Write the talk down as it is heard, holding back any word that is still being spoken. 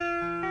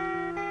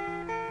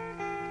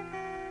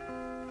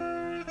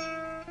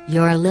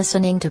You're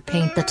listening to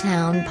Paint the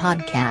Town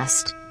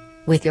podcast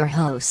with your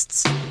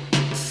hosts,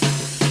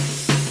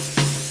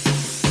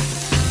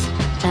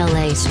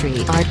 LA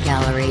Street Art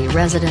Gallery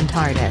resident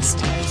artist,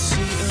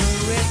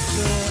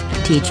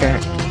 teacher,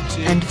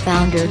 and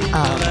founder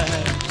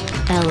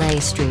of LA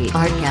Street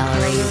Art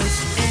Gallery,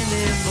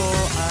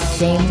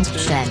 James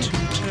Shen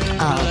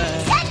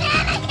of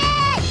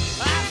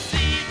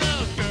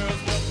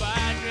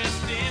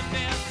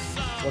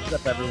What's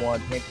up,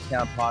 everyone? Paint the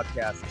Town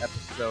podcast,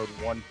 episode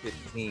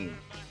 115.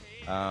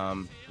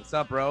 What's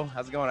up, bro?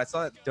 How's it going? I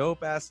saw that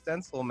dope-ass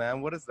stencil,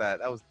 man. What is that?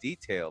 That was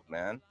detailed,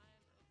 man.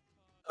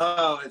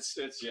 Oh, it's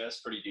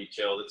pretty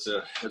detailed.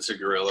 It's a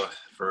gorilla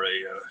for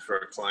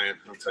a client.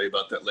 I'll tell you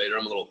about that later.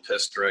 I'm a little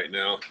pissed right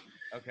now.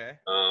 Okay.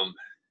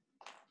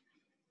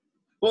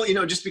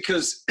 Well, just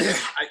because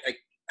I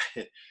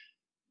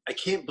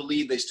can't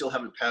believe they still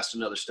haven't passed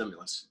another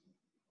stimulus.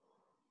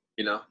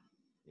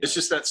 It's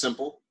just that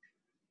simple.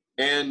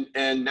 And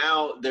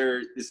now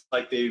it's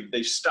like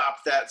they've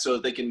stopped that so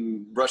that they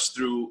can rush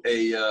through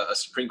a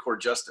Supreme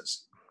Court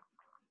justice.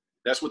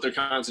 That's what they're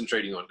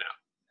concentrating on now,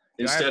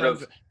 instead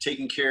of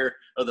taking care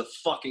of the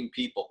fucking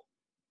people.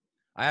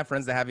 I have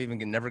friends that have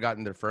never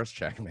gotten their first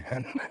check,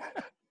 man.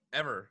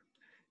 Ever.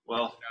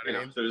 Well,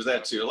 there's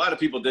that too. A lot of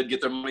people did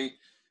get their money,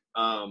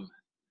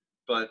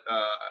 but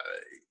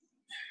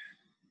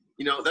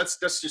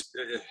that's just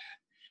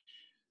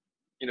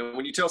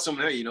when you tell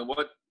someone, hey, you know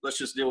what? Let's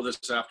just deal with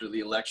this after the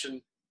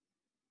election.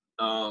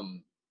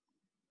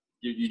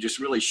 You just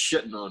really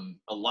shitting on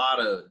a lot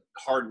of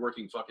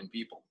hardworking fucking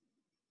people.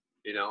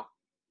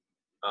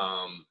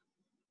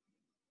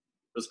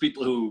 Those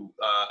people who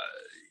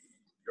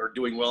are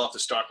doing well off the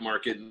stock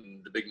market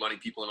and the big money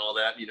people and all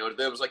that.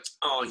 That was like,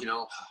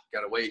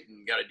 gotta wait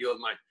and gotta deal with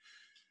my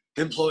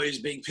employees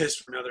being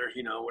pissed for another,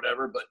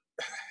 whatever. But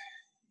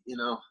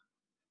for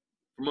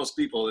most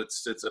people,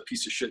 it's a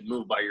piece of shit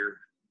move by your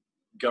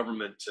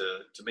government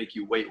to make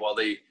you wait while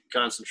they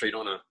concentrate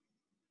on a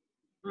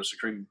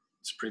Supreme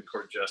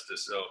Court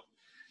justice. So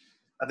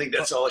I think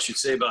that's all I should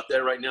say about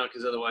that right now,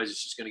 because otherwise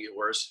it's just going to get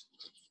worse.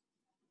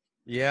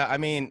 Yeah,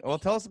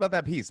 tell us about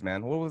that piece,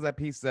 man. What was that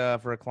piece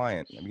for a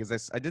client?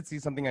 Because I did see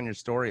something on your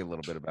story a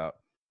little bit about.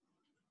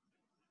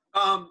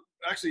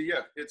 Actually,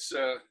 yeah, it's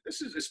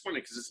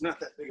funny because it's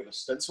not that big of a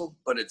stencil,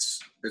 but it's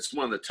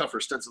one of the tougher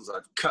stencils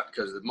I've cut,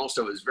 because most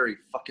of it is very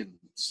fucking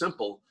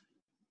simple.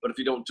 But if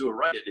you don't do it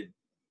right, it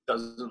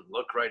doesn't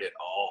look right at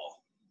all.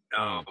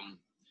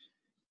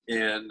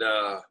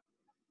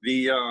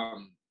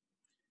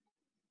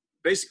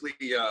 Basically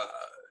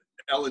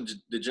Ellen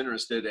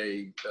DeGeneres did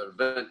a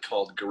event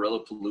called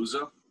Gorilla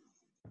Palooza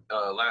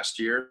last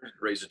year,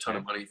 raised a ton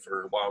of money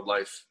for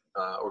wildlife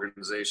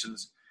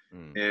organizations.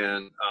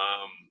 And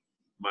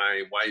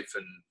my wife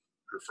and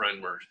her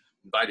friend were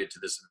invited to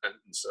this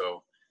event, and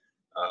so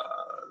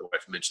the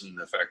wife mentioned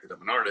the fact that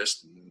I'm an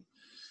artist, and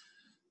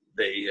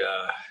they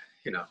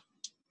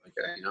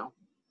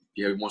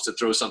he wants to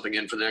throw something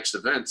in for the next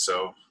event.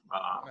 So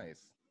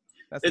nice.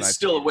 That's it's nice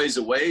still a ways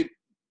away,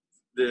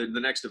 the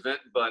next event,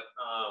 but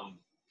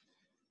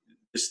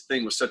this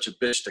thing was such a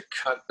bitch to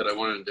cut that I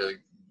wanted to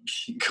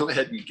go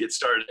ahead and get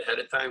started ahead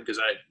of time, because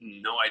I had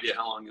no idea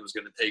how long it was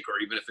going to take, or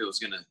even if it was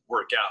going to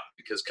work out,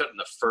 because cutting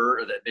the fur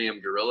of that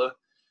damn gorilla.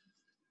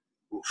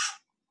 Oof.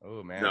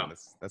 Oh man, no.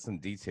 That's some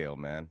detail,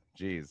 man.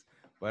 Jeez.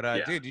 But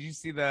Yeah. Dude, did you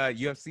see the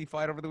UFC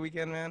fight over the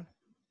weekend, man?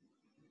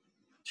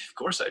 Of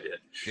course I did.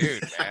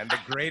 Dude, man, the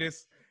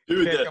greatest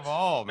Dude, pick of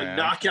all, the man.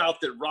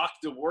 knockout that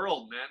rocked the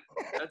world, man.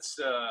 That's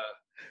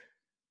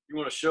you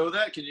want to show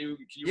that? Can you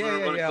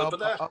run a clip of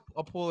that?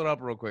 I'll pull it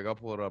up real quick. Let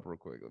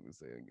me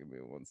see. Give me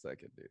 1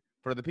 second, dude.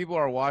 For the people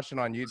who are watching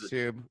on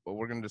YouTube,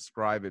 we're going to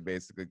describe it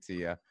basically to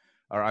you.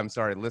 Or I'm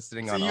sorry,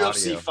 listening on audio.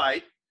 It's a UFC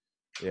fight.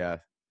 Yeah.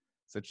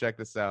 So check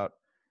this out.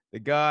 The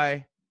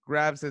guy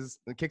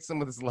kicks him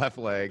with his left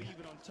leg.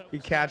 He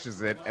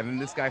catches it, and then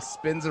this guy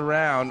spins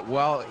around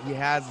while he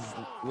has his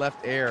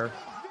left ear,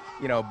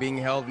 being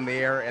held in the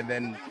air, and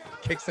then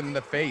kicks him in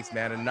the face,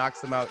 man, and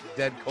knocks him out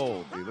dead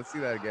cold, dude. Let's see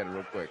that again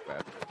real quick,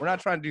 man. We're not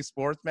trying to do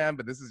sports, man,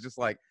 but this is just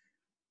like,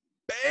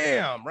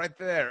 bam, right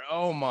there.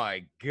 Oh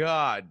my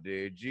God,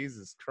 dude.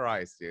 Jesus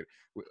Christ, dude.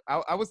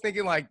 I was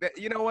thinking like that.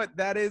 You know what?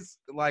 That is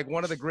like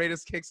one of the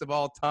greatest kicks of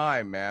all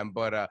time, man.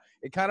 But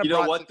it kind of. You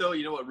know what though?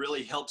 You know what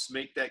really helps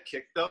make that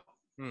kick though?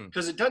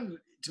 Because it doesn't.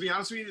 To be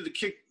honest with you, the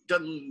kick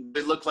doesn't.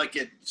 It look like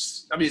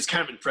it's. It's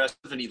kind of impressive,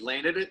 and he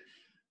landed it,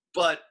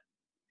 but.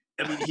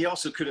 He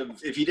also could have,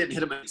 if he didn't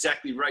hit him at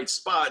exactly right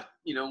spot,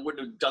 wouldn't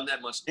have done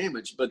that much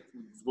damage. But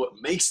what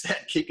makes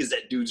that kick is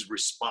that dude's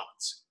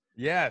response.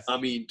 Yes.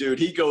 Dude,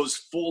 he goes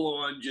full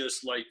on,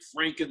 just like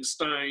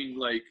Frankenstein,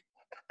 like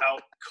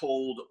out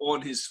cold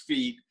on his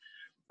feet,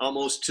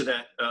 almost to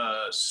that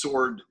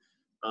sword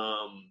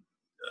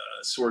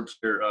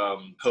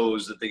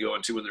pose that they go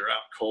into when they're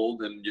out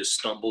cold, and just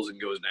stumbles and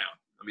goes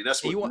down.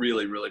 That's what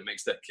really, really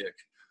makes that kick.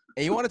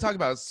 And you want to talk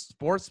about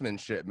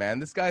sportsmanship, man.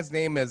 This guy's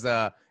name is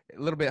a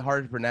little bit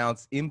hard to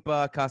pronounce,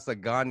 Impa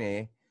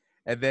Kasagane.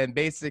 And then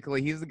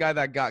basically he's the guy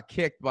that got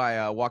kicked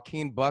by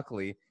Joaquin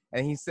Buckley.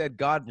 And he said,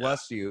 God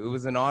bless you. It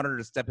was an honor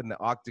to step in the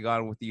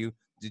octagon with you,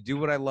 to do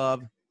what I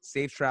love.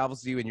 Safe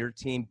travels to you and your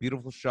team.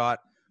 Beautiful shot.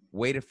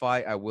 Way to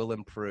fight. I will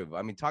improve.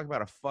 I mean, talk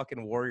about a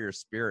fucking warrior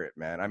spirit,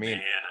 man. I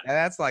mean,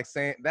 that's like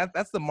saying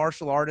that's the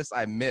martial artist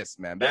I miss,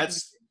 man.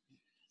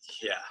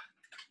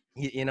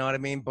 You know what I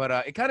mean?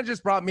 But it kind of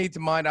just brought me to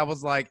mind. I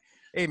was like,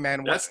 hey,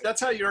 man. That's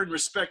how you earn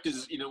respect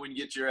is, when you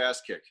get your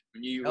ass kicked.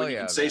 When you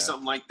can say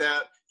something like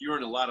that, you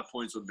earn a lot of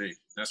points with me.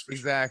 That's for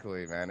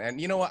exactly, sure. Man. And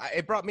you know what?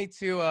 It brought me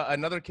to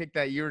another kick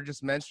that you were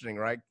just mentioning,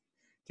 right?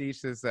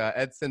 Teach this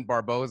Edson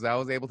Barboza. I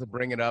was able to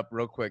bring it up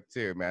real quick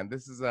too, man.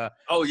 This is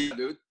oh yeah,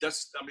 dude.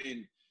 There's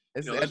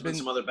been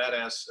some other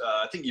badass.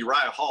 I think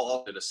Uriah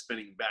Hall did a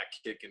spinning back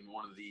kick in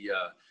one of the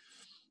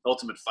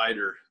Ultimate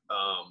Fighter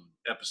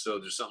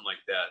episodes or something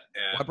like that.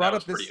 And I brought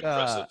up this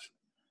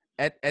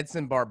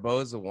Edson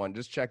Barboza one.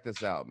 Just check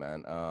this out,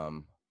 man.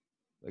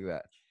 Look at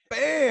that.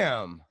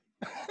 Bam!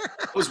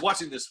 I was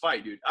watching this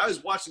fight, dude. I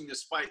was watching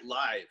this fight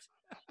live,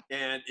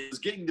 and it was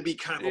getting to be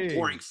kind of a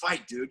boring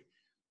fight, dude.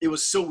 It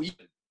was so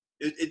even.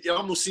 It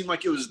almost seemed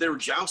like they were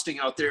jousting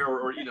out there,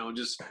 or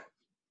just.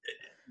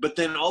 But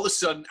then all of a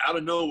sudden, out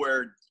of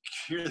nowhere,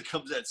 here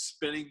comes that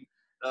spinning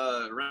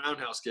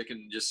roundhouse kick,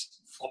 and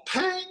just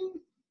pang.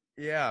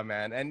 Yeah,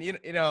 man, and you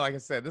know, like I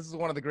said, this is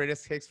one of the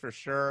greatest kicks for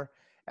sure.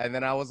 And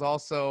then I was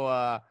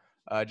also.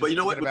 But you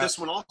know what? With this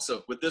one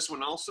also,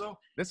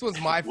 this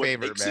was my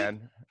favorite,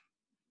 man.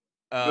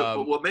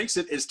 What makes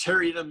it is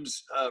Terry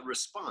Adams'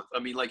 response. I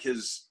mean, like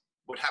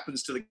what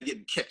happens to the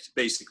getting kicked,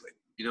 basically.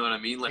 You know what I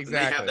mean? Like when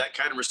they have that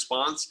kind of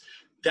response,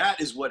 that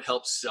is what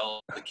helps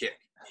sell the kick.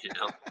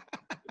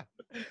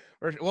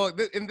 Well,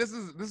 and this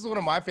is one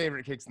of my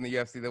favorite kicks in the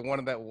UFC. The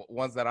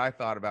ones that I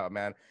thought about,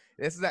 man.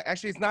 This is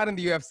actually, it's not in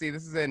the UFC.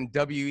 This is in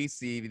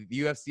WEC. The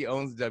UFC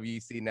owns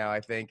WEC now,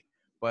 I think.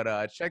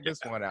 But check this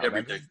one out,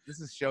 man.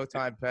 This is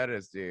Showtime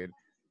Pettis, dude.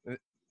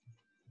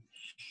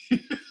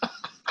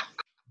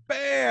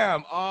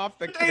 Bam! Off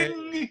the kick.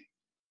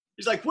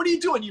 He's like, what are you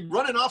doing? You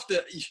running off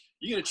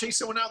you going to chase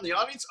someone out in the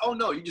audience? Oh,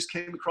 no, you just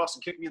came across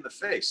and kicked me in the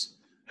face.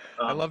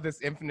 I love this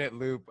infinite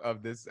loop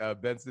of this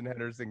Benson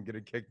Henderson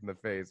getting kicked in the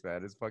face,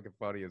 man. It's fucking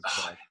funny as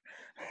fuck.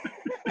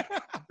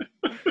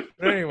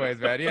 But anyways,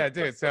 man, yeah,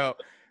 dude. So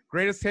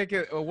greatest kick,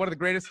 one of the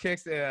greatest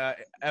kicks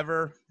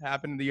ever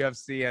happened in the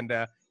UFC. And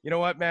you know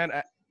what, man?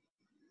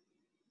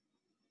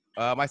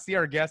 I see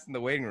our guest in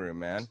the waiting room,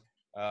 man.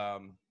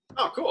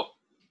 Oh, cool.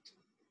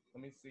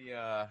 Let me see.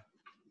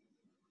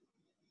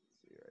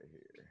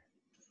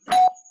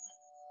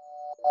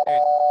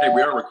 Hey,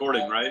 we are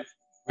recording, right?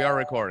 We are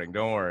recording.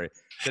 Don't worry.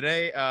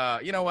 Today,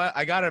 you know what?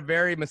 I got a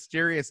very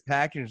mysterious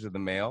package in the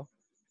mail.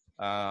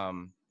 A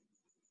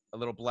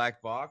little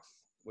black box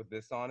with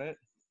this on it,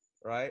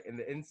 right? And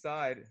the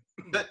inside.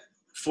 That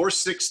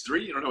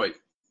 463? I don't know. Wait.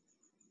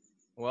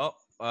 Well,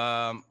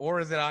 or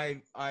is it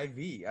IV?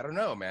 I don't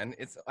know, man.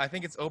 I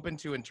think it's open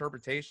to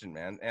interpretation,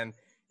 man. And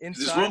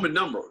inside, there's Roman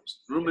numbers.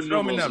 Roman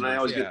numbers, and I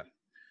always get.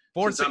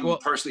 Since I'm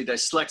partially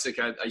dyslexic,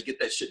 I get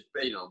that shit,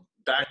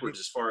 backwards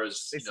as far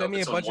as it's on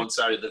one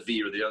side of the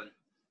V or the other.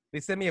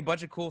 They sent me a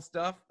bunch of cool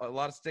stuff, a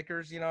lot of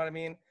stickers. You know what I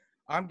mean?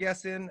 I'm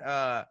guessing.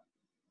 I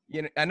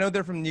know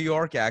they're from New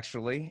York,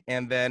 actually,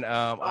 and then.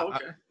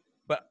 Okay.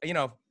 But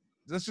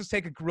let's just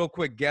take a real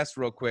quick guess,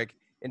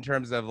 in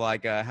terms of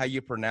like how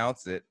you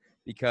pronounce it,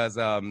 because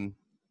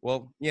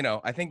well,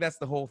 I think that's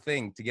the whole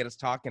thing to get us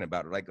talking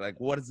about it. Like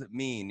what does it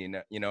mean?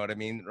 You know what I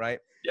mean, right?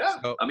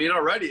 Yeah. So, I mean,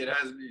 already it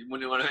has.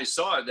 When I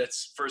saw it,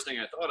 that's the first thing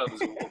I thought of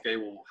was, okay,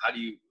 well, how do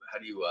you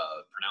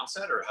pronounce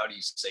that, or how do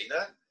you say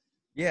that?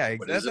 Yeah,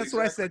 that's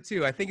what I said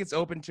too. I think it's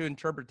open to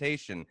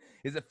interpretation.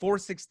 Is it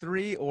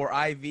 463 or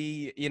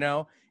IV?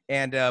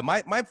 And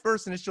my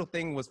first initial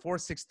thing was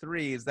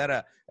 463. Is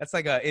that's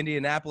like a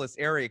Indianapolis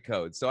area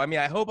code? So I mean,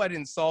 I hope I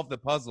didn't solve the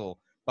puzzle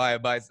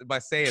by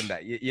saying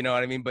that. You know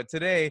what I mean? But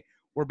today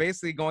we're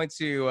basically going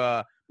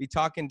to be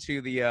talking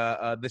to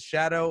the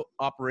Shadow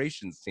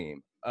Operations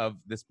team of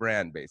this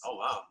brand, basically. Oh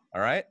wow!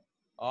 All right,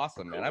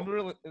 awesome, man.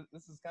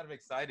 This is kind of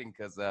exciting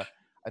because I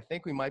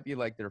think we might be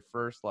like their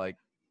first like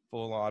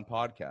full-on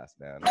podcast,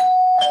 man.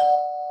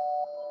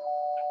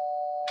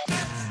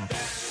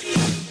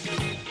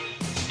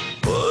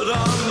 Put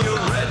on your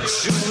red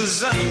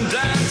shoes and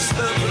dance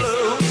the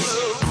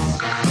blues.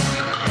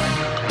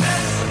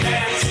 Let's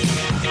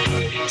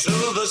dance to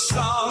the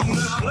song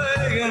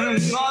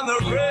playing on the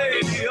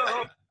radio.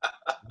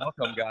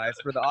 Welcome, guys.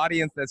 For the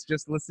audience that's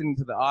just listening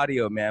to the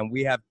audio, man,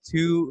 we have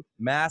two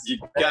masked. You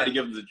got to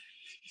give them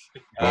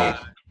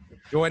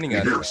joining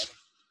us.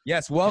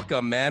 Yes,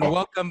 welcome, man.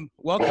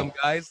 Welcome,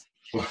 guys.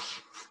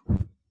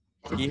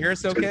 Can you hear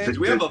us okay? Do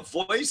we have a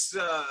voice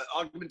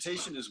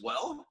augmentation as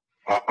well?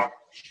 I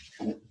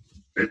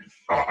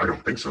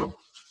don't think so.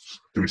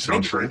 Do we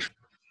sound strange?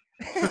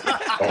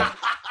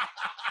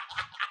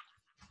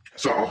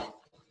 So.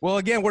 Well,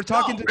 again, we're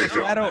talking to the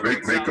Shadow.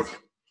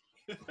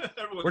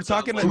 We're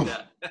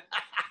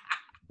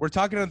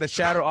talking to the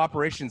Shadow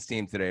Operations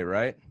team today,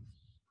 right?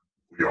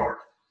 We are.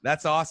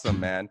 That's awesome,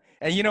 man.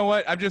 And you know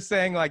what? I'm just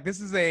saying, like,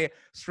 this is a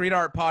street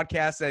art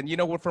podcast, and you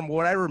know what? From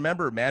what I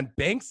remember, man,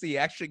 Banksy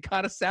actually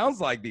kind of sounds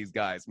like these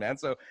guys, man.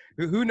 So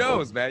who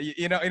knows, man?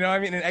 You know what I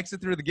mean? In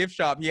Exit Through the Gift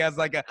Shop, he has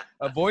like a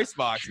voice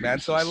box, man.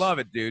 So I love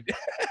it, dude.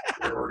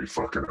 They're already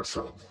fucking us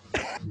up.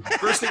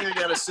 First thing I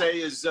gotta say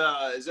is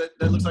that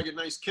looks like a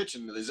nice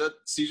kitchen. Is that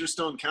Caesar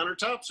stone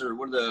countertops or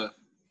what are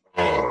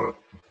the?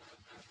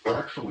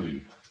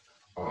 Actually,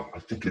 I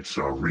think it's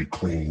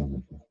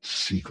reclaimed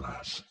sea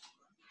glass.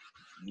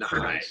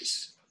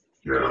 Nice.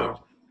 Yeah.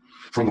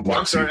 From the Black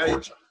I'm sorry, Sea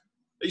ports.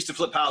 I used to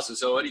flip houses,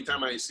 so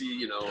anytime I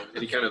see,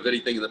 any kind of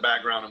anything in the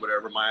background or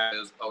whatever, my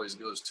eye always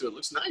goes to it.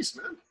 Looks nice,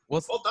 man.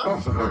 Well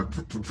done.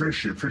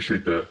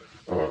 Appreciate that.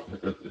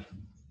 You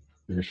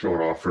can show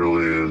it off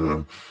really.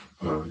 You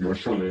want to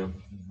show the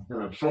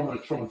show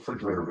the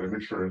refrigerator, man.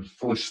 Make sure it's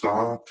fully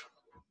stocked.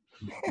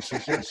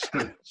 It's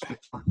good.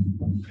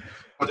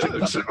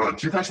 Listen,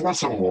 do you guys want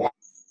some water?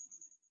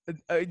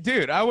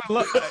 Dude, I would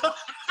love.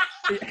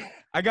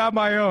 I got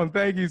my own.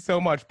 Thank you so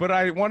much. But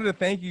I wanted to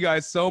thank you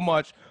guys so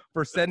much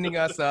for sending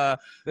us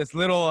this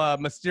little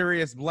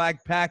mysterious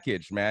black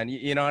package, man.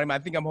 You know what I mean? I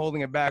think I'm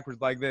holding it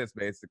backwards like this,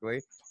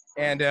 basically.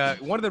 And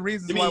one of the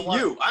reasons I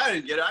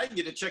didn't get it. I didn't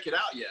get to check it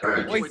out yet.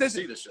 Well, he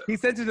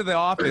sent it to the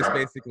office,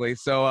 basically.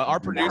 So our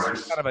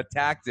producers kind of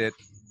attacked it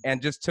and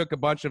just took a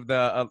bunch of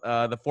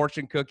the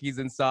fortune cookies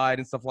inside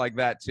and stuff like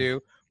that too.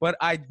 But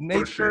I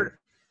made sure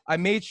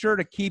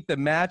to keep the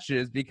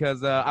matches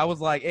because I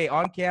was like, hey,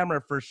 on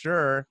camera for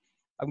sure,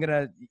 I'm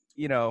gonna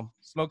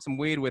smoke some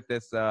weed with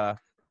this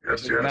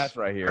match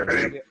right here.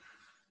 Hey,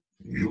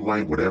 you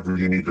light whatever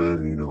you need to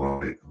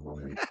light.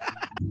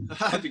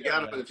 If you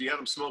got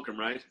them, smoke them,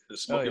 right?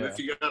 Smoke them if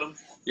you got them.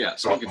 Yeah,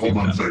 smoke it. Hold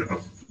on a second.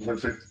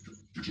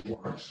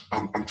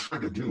 I'm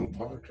trying to do a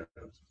podcast.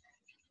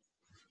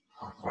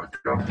 Oh my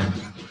God.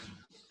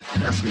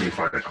 Ask me if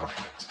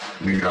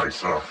you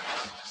guys,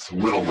 it's a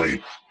little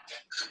late.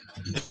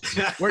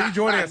 Where are you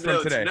joining us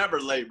from today? It's never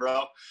late,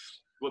 bro.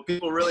 What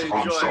people really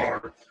enjoy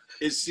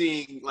is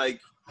seeing, how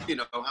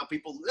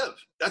people live.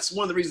 That's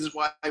one of the reasons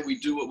why we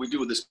do what we do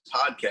with this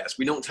podcast.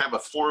 We don't have a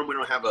forum. We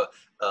don't have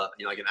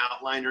like an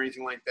outline or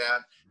anything like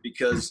that,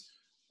 because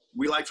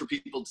we like for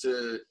people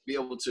to be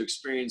able to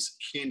experience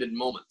candid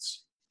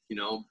moments.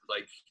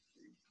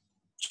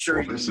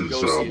 Sure, this you is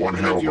can go see one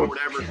hell of a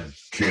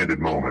candid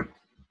moment.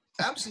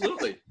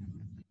 Absolutely.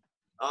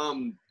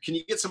 Can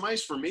you get some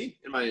ice for me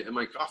in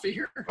my coffee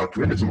here?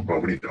 Can we get some?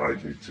 We need the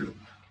IV too.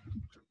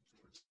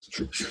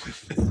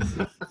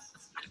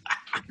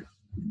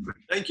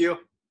 Thank you.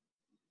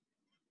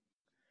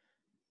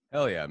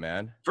 Hell yeah,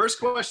 man. First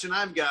question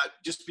I've got,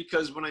 just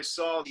because when I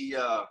saw the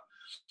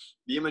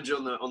image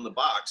on the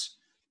box,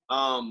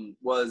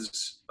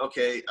 was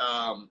okay.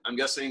 I'm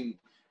guessing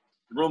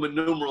Roman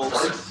numerals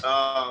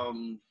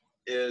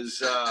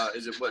is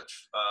it what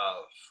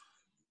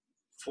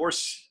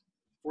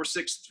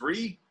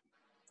 463?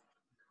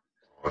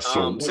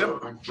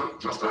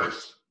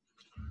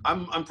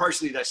 I'm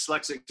partially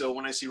dyslexic, so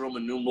when I see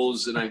Roman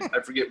numerals and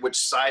I forget which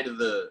side of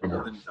the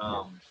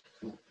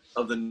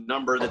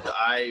number that the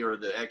I or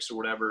the X or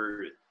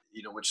whatever,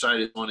 which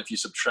side it's on if you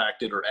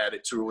subtract it or add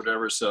it to or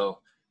whatever.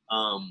 So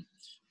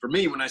for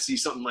me, when I see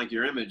something like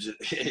your image,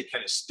 it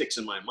kind of sticks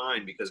in my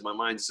mind because my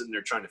mind's sitting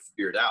there trying to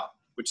figure it out,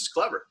 which is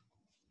clever.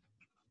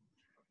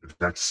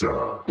 That's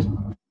You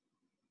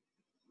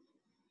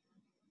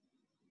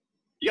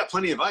got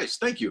plenty of ice.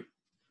 Thank you.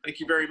 Thank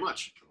you very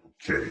much.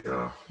 okay.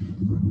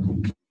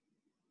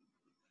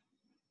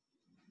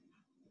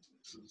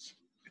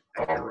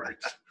 All right.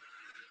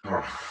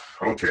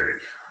 Okay.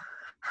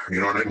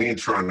 You know what I mean?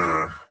 Trying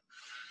to.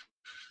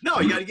 No,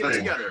 you got to get it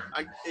together.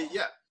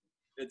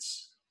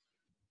 It's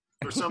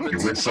for some. You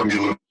win some,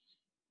 you lose.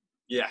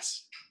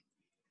 Yes.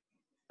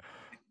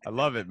 I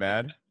love it,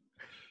 man.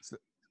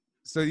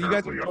 So you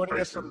guys are joining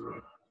us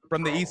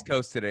from the East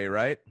Coast today,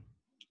 right?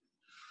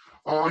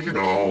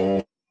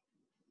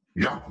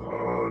 Yeah,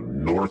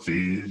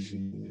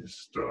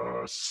 Northeast,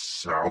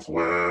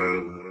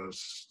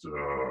 Southwest,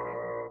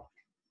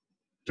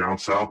 down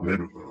south,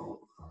 middle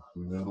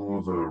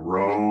of the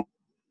road.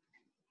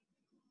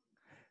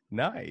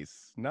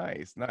 Nice.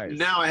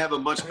 Now I have a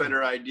much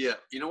better idea.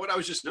 You know what? I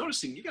was just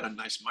noticing you got a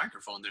nice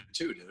microphone there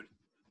too, dude.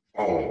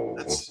 Oh,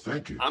 well,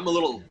 thank you. I'm a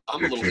little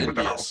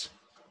envious.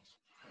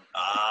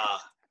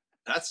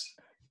 That's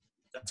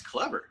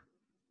clever.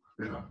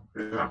 Yeah.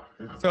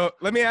 So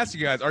let me ask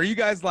you guys: are you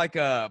guys like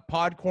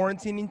pod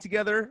quarantining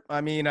together?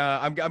 I mean,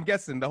 I'm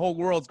guessing the whole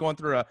world's going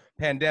through a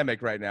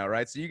pandemic right now,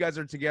 right? So you guys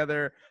are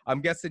together.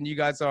 I'm guessing you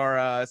guys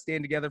are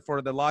staying together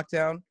for the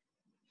lockdown.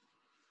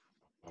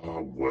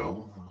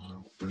 Well,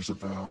 there's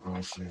about,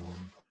 I'll say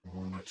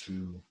 1,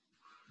 2,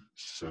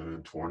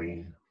 7,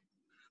 20,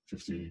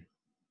 50,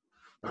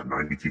 about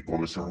 90 people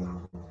in this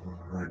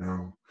right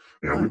now.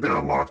 Yeah, we've been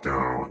on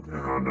lockdown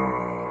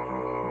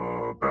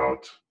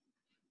about,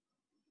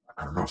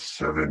 I don't know,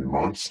 7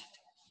 months,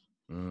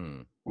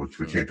 which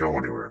we can't go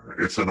anywhere.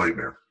 It's a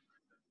nightmare.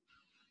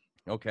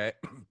 Okay.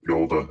 The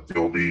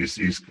old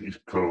East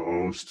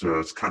Coast.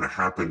 It's kind of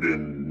happened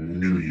in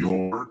New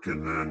York,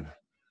 and then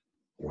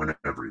went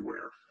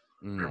everywhere,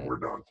 and we're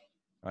done.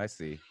 I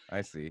see.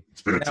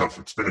 It's been a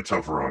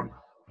tough run.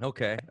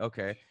 Okay.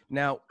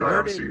 Now,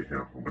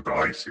 with the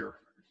ice here.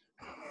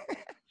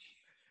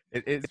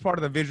 It's part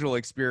of the visual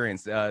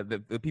experience.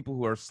 The people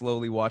who are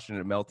slowly watching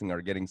it melting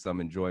are getting some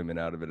enjoyment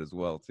out of it as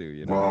well, too.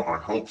 You know. Well, I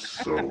hope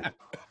so.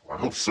 I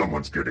hope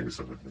someone's getting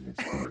some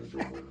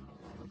enjoyment.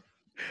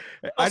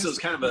 Also, it's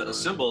kind of a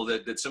symbol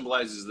that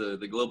symbolizes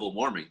the global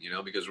warming, you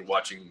know, because we're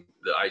watching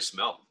the ice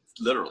melt,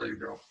 literally. There you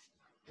go.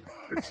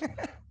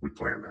 We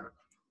planned that.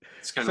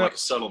 It's kind of like a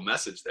subtle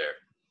message there.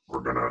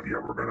 We're gonna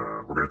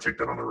take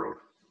that on the road.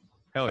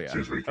 Hell yeah! As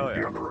soon as we can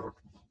be on the road.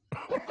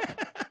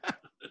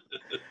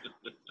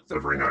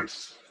 Very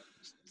nice.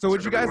 So,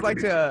 would you guys like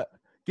to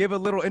give a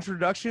little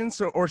introduction,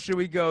 or should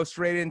we go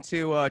straight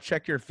into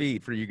check your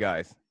feed for you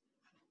guys?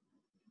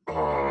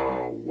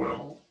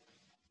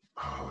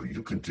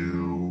 You can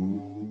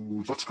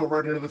do. Let's go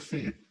right into the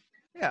feed.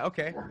 Yeah.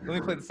 Okay. Let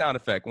me play the sound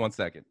effect. 1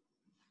 second.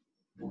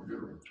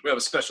 We have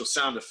a special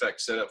sound effect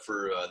set up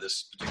for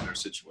this particular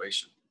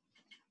situation.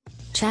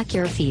 Check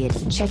your feed.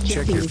 Check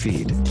your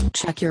feed.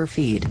 Check your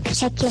feed.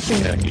 Check your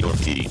feed. Check your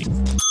feed.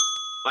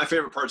 My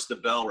favorite part's the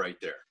bell right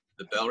there.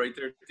 The bell right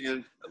there at the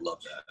end. I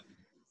love that.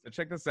 So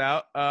check this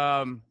out.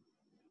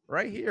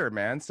 Right here,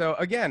 man. So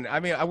again, I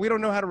mean, we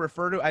don't know how to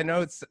refer to. I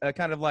know it's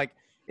kind of like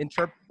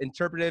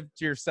interpretive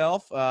to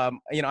yourself.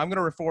 You know, I'm going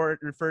to refer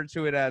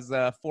to it as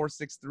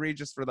 463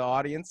 just for the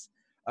audience.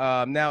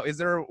 Now, is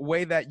there a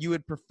way that you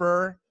would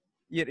prefer?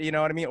 You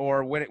know what I mean?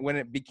 Or when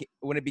it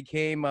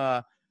became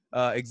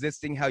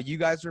existing, how you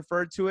guys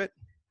referred to it?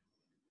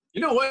 You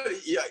know what?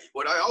 Yeah,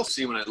 what I also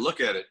see when I look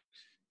at it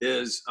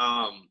is,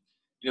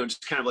 you know,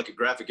 just kind of like a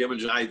graphic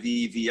image,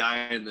 IV, VI,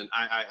 and then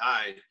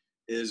III,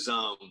 is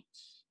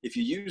if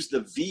you use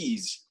the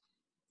V's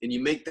and you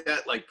make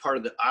that like part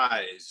of the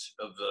eyes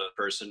of the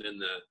person,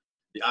 and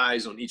the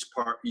eyes on each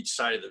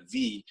side of the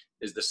V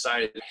is the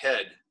side of the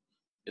head,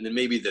 and then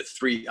maybe the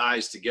three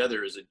eyes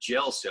together is a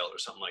jail cell or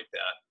something like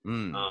that.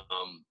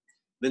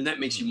 Then that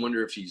makes you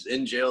wonder if he's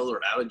in jail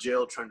or out of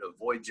jail, trying to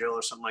avoid jail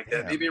or something like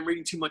that. Maybe I'm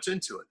reading too much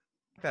into it.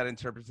 That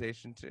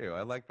interpretation too.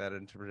 I like that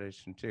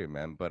interpretation too,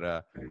 man. But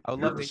I would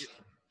love to.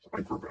 I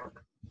think we're back.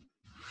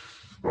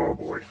 Oh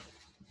boy.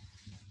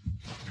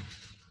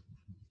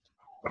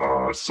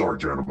 Sorry,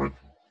 gentlemen.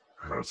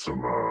 Had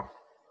some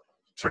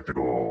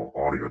technical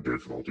audio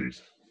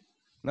difficulties.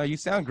 No, you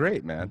sound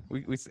great, man.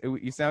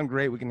 You sound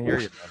great. We can hear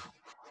you.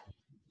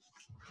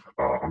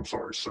 I'm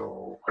sorry.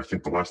 So I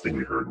think the last thing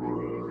we heard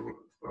was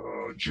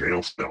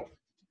jail cell.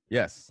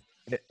 Yes,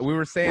 we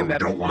were saying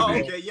that.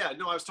 Okay, yeah.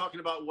 No, I was talking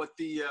about what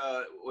the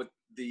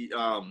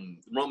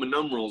Roman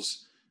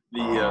numerals,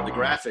 the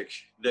graphic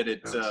that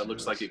it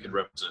looks like it could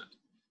represent,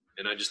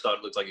 and I just thought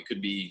it looked like it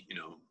could be, you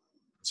know,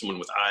 someone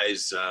with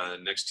eyes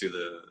next to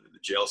the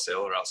jail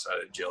cell or outside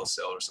of the jail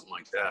cell or something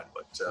like that.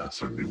 But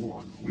that's a new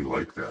one. We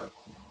like that.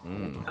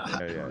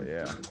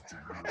 Yeah.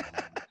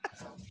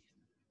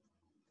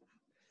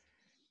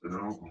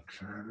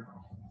 Okay.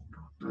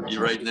 You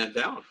writing that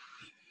down?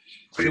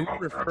 Should we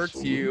refer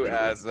to you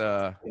as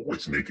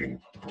always making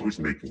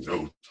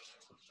notes,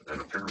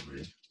 and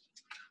apparently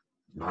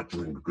not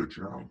doing a good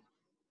job.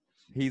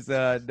 He's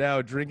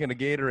now drinking a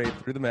Gatorade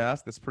through the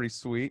mask. That's pretty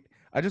sweet.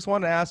 I just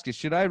want to ask you,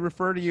 should I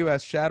refer to you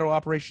as Shadow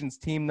Operations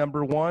Team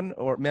Number 1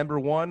 or Member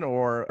 1,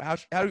 or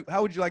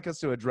how would you like us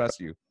to address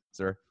you,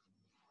 sir?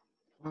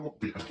 Well,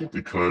 I think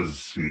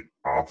because we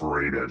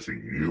operate as a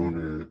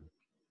unit,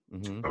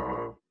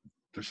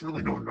 there's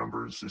really no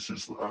numbers. This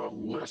is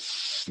less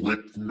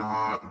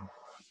Slipknot,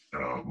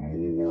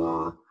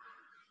 more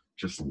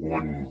just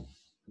one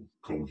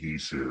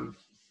cohesive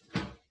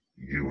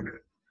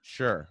unit.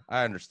 Sure,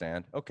 I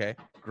understand. Okay,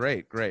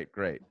 great.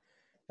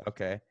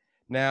 Okay,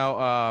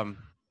 now,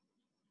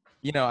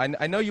 you know,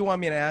 I know you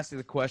want me to ask you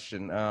the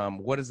question,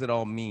 what does it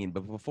all mean?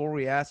 But before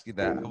we ask you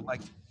that,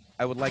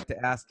 I would like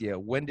to ask you,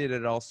 when did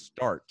it all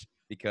start?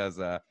 Because,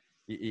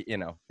 you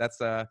know, that's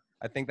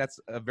I think that's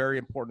a very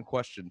important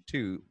question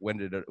too. What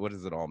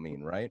does it all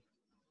mean, right?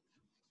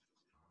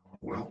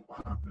 Well,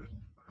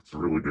 that's a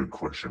really good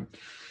question.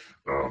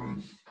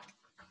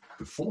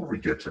 Before we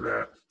get to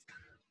that,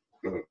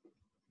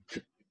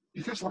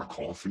 you guys want a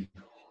coffee?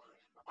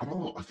 I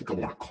think I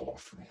want a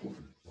coffee.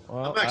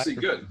 Well, I'm actually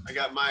good. I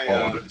got my.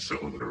 So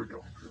there we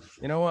go.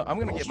 You know what? I'm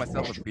gonna get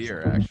myself a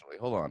beer. Actually,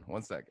 hold on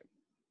 1 second.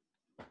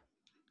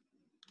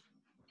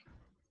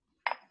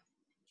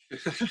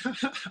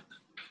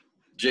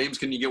 James,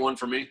 can you get one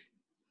for me?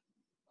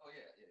 Oh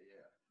yeah.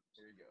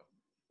 Here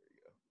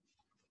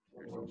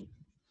you go.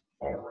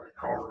 All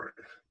right.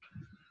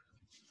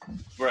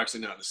 We're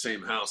actually not in the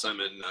same house. I'm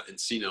in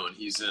Encino, and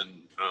he's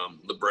in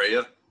La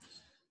Brea.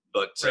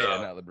 But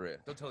not La Brea.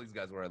 Don't tell these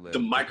guys where I live. The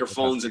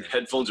microphones and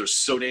headphones are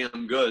so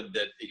damn good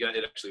that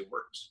it actually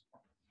works.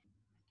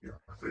 Yeah,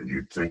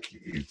 you'd think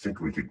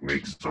we could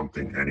make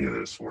any of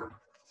this work.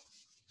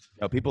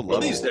 No, people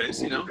love these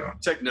days, you know,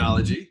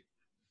 technology.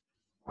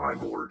 My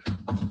lord.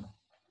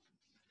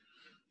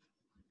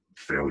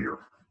 failure.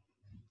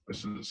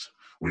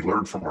 We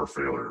learn from our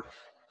failure.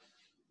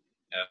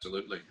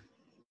 Absolutely.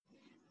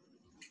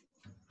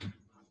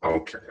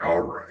 Okay,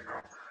 all right.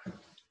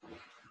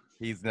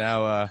 He's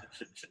now.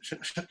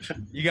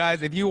 You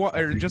guys, if you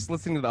are just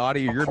listening to the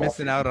audio, you're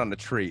missing out on a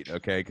treat.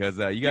 Okay, because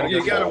you gotta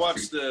You gotta coffee.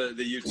 watch the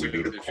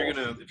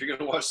YouTube. If you're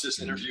gonna watch this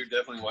interview,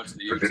 definitely watch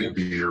the For getting YouTube.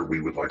 beer,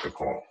 we would like a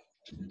call.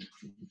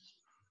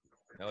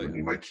 Hell Give yeah.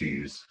 me my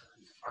keys.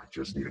 I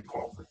just need a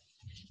coffee.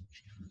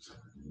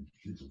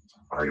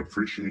 I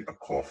appreciate a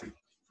coffee.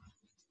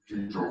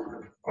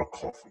 A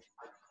coffee.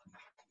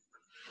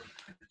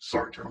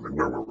 Sorry, gentlemen,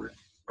 where were we?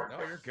 No,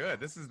 you're good.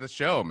 This is the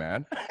show,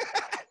 man.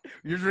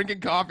 You're drinking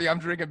coffee. I'm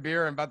drinking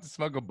beer. I'm about to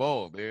smoke a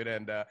bowl, dude.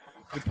 And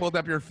you pulled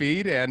up your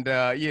feed, and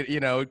you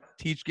know,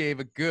 Teach gave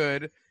a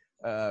good,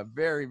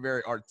 very,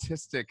 very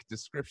artistic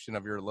description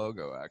of your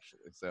logo,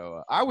 actually.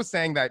 So I was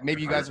saying that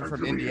maybe you guys are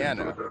from really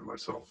Indiana. enjoyed that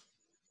myself.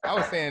 I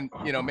was saying,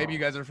 you know, maybe you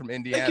guys are from They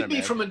Indiana. could be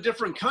man. from a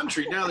different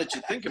country now that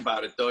you think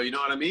about it, though. You know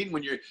what I mean?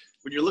 When you're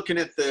looking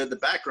at the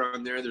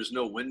background there's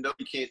no window.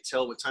 You can't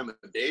tell what time of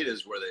day it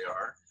is where they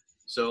are.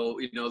 So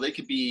you know they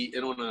could be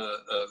in on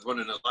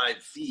running a live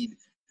feed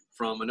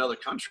from another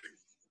country.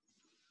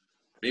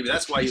 Maybe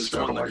that's why he was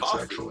wanting the Satellites,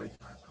 coffee. actually.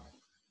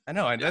 I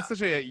know, and that's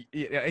such a.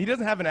 He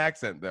doesn't have an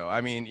accent though.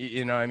 I mean,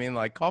 you know, I mean,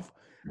 like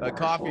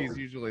coffee is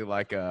usually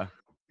like a.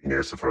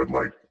 Yes, if I'd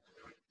like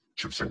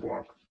chips and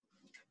guac.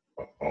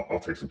 I'll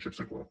take some chips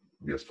and guac.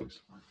 Yes, please.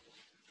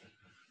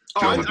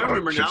 Oh, I Gentlemen,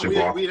 remember now. chips and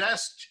guac.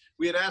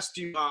 We had asked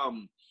you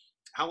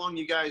how long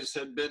you guys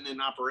had been in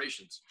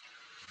operations.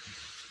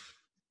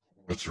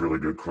 That's a really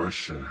good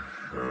question.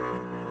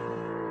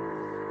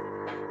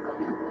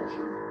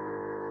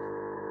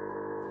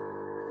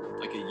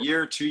 Like a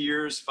year, 2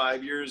 years,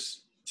 5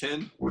 years,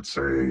 10? Would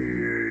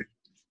say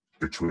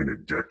between a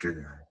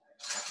decade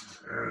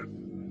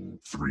and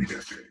 3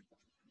 decades.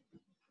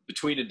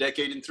 Between a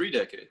decade and 3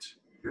 decades.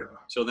 Yeah.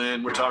 So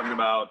then we're talking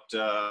about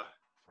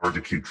Hard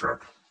to keep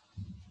track.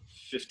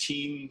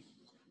 15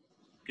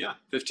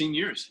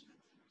 years.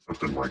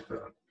 Something like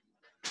that.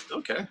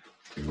 Okay.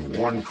 In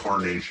one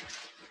carnation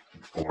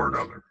or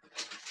another.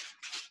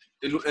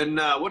 And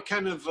what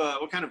kind of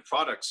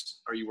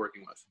products are you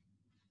working with?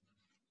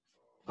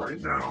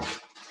 Right now,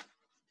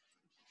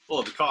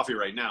 Well, the coffee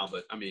right now,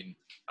 but I mean,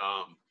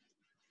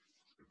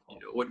 you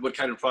know, what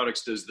kind of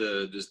products does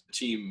the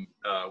team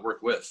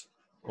work with?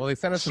 Well, they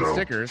sent us some So-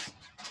 stickers.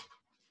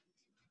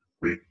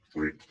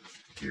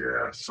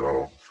 yeah,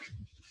 so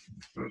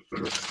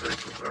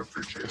I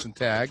appreciate it. Some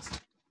tags,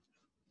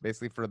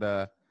 basically for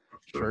the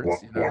shirts.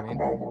 Walk, You know what I mean?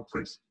 guacamole,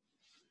 please.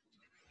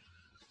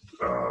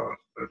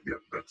 Yeah,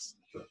 that's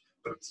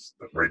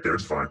right there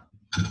is fine.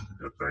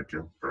 Yeah, thank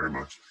you very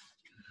much.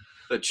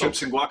 The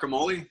chips and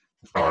guacamole?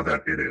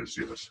 That it is,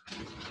 yes.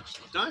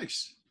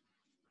 Nice.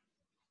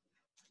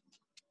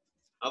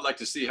 I'd like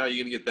to see how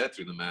you're gonna get that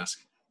through the mask.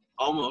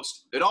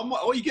 Almost.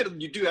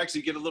 You do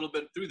actually get a little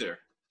bit through there,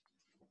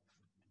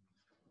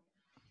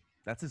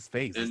 That's his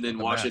face. and then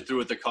The wash mask. it through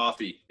with the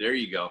coffee. There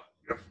you go.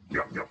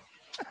 Yep.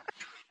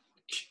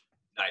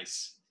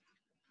 Nice.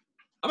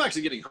 I'm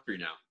actually getting hungry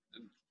now.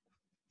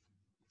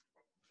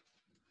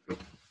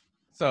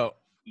 So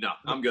No,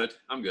 I'm good.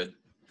 Okay,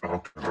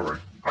 all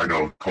right. I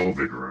know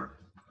COVID, right?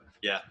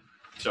 Yeah.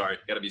 Sorry,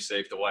 got to be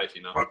safe. The wife,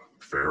 you know.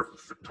 Fair,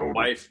 totally.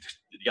 Wife,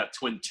 you got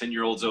twin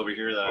 10-year-olds over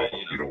here that Oh,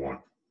 you don't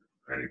want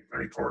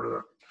any part of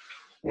that.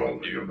 Well,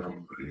 you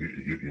know,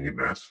 you need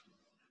masks.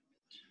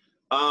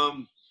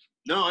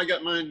 No, I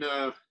got mine.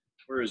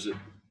 Where is it?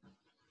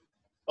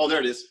 Oh, there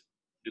it is.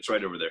 It's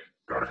right over there.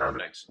 Gotta have it.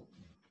 Thanks.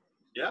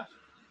 Yeah.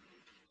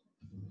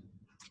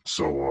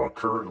 So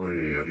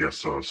currently, yes.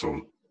 So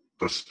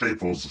the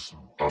staples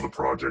of the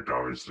project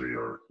obviously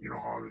are, you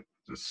know,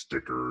 the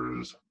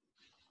stickers.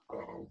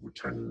 We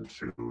tend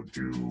to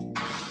do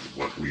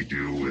what we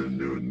do in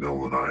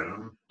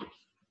Millenia,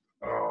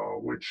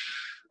 which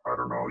I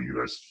don't know. You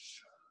guys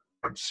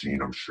have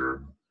seen, I'm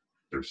sure.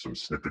 There's some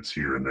snippets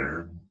here and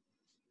there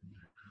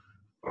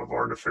of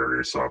our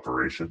nefarious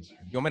operations.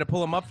 you want me to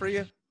pull them up for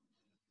you?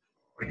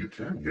 You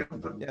can, yeah.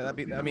 Yeah, that'd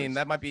be. I mean, nice.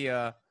 that might be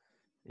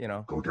you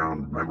know. Go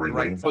down memory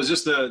Right. lane. Oh, is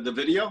this the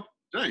video?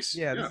 Nice.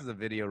 Yeah, this is a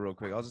video real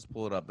quick. I'll just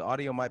pull it up. The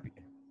audio might be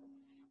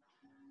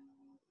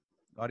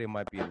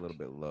a little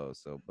bit low,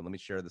 so but let me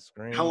share the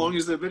screen. How long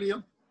is the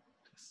video?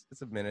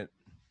 It's a minute.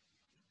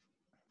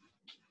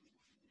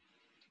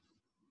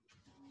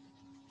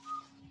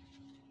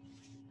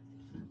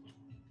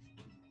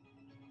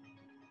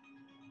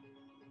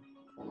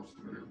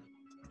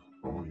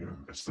 Oh yeah,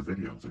 it's the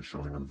videos. They're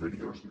showing on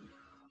videos.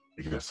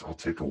 Yes, I'll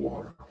take a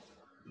water.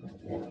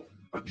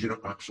 You know,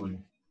 actually,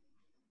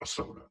 a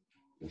soda.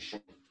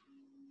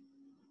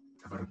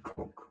 How about a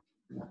Coke?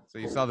 So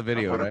you saw the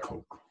video, How about right? a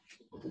Coke?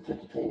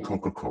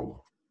 Coca-Cola.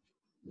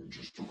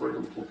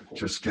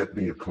 Just get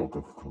me a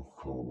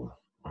Coca-Cola.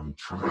 I'm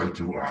trying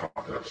to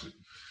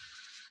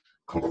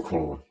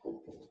Coca-Cola.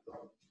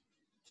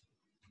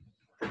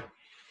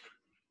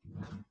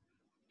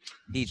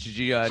 Each, did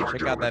you Sorry, check out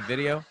gentlemen. that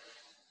video?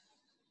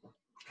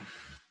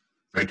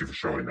 Thank you for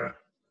showing that.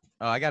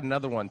 Oh, I got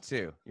another one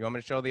too. You want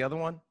me to show the other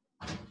one?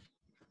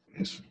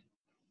 Yes.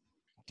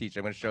 Teach.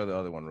 I'm going to show the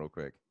other one real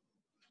quick.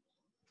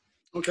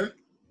 Okay.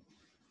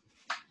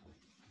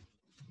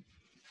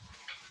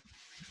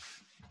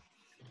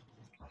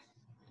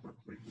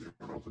 Wait,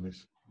 open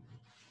this.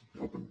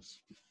 Open this.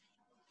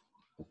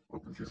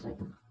 Open here.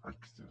 Open it.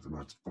 I'm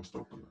not supposed to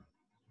open it.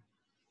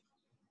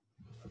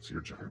 That's your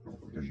giant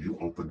open. Yeah, you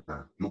open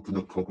that. You open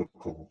the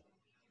Coca-Cola.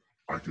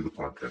 I do the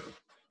podcast.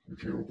 You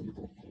can't open the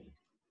Coca-Cola.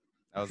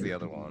 That was the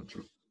other one.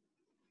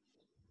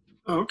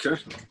 Oh, okay.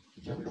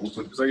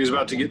 It's like he's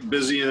about to get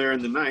busy there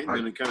in the night, and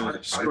then it kind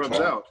of scrubs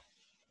out.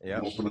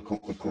 Yeah. Open the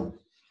Coca-Cola.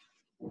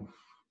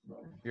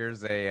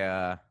 Here's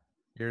a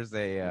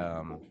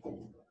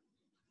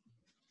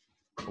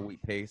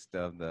wheat paste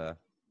of the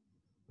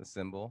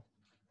symbol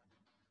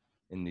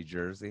in New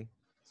Jersey.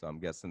 So I'm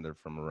guessing they're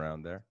from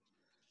around there.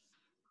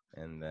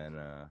 And then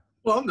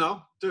Well,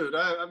 no, dude,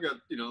 I've got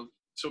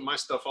some of my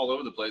stuff all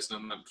over the place, and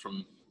I'm not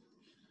from.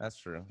 That's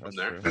true. That's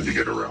there. true. And you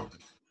get around.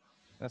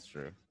 That's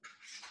true.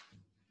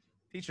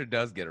 Teacher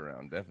does get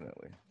around,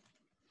 definitely.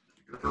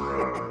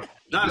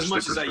 Not as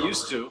much as I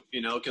used to,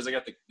 because I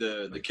got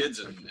the kids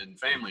and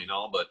family and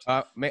all. But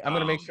I'm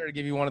gonna make sure to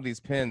give you one of these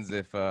pins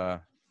if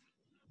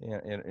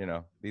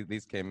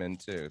these came in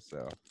too.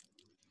 So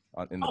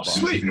in the box.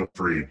 Sweet. Feel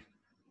free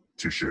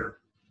to share.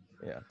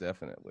 Yeah,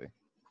 definitely.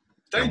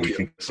 Thank we you.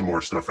 can get some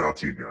more stuff out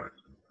to you guys.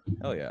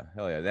 Hell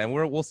yeah. Then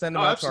we'll send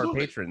them out to our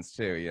absolutely. patrons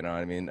too. You know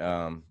what I mean?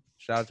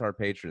 Shout out to our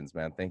patrons,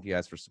 man. Thank you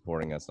guys for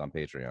supporting us on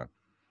Patreon.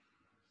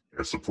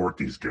 Yeah, support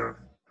these guys.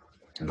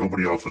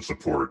 Nobody else would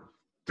support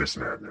this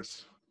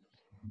madness.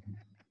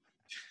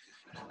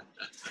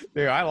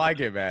 Dude, I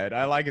like it, man.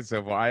 I like it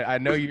so far. I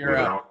know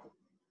you're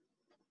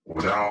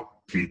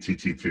without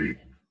PTTP,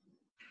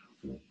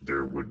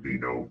 there would be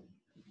no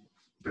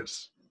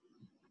this.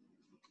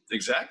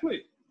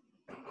 Exactly.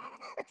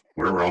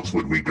 Where else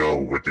would we go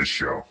with this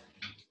show?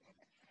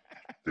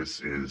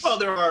 This is Well,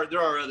 there are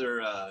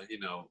other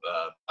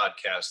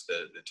podcasts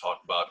that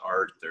talk about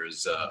art.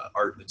 There's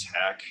Art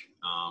Attack,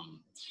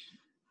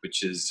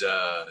 which is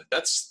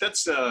that's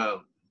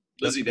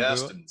Lizzie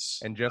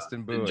Daston's and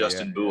Justin Bua. and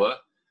Justin Bua.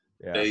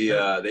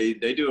 Yeah.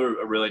 They do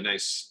a really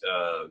nice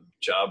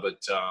job,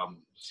 but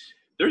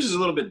theirs is a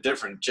little bit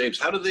different. James,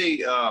 how do they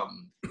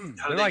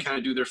kind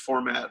of do their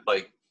format?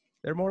 Like,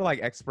 they're more like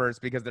experts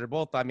because they're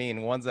both. I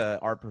mean, one's a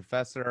art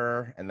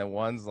professor, and then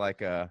one's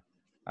like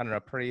I don't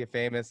know, pretty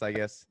famous, I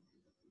guess,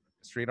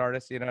 street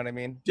artist. You know what I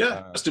mean?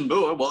 Yeah, Justin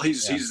Bua. Well,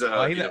 he's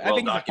well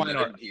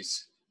documented.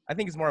 I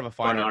think he's more of a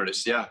fine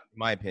artist. Yeah, in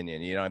my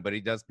opinion. But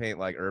he does paint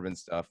like urban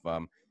stuff.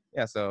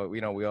 Yeah, so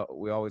we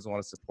always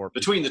want to support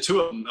between the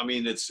two of them. I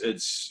mean,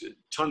 it's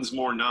tons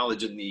more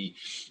knowledge in the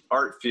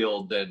art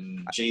field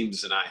than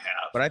James and I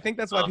have. But I think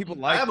that's why people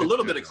like. I have a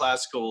little bit of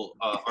classical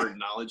art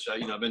knowledge.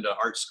 I've been to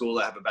art school.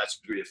 I have a bachelor's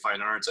degree of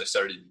fine arts. I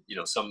started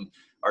some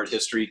art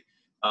history,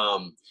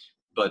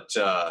 but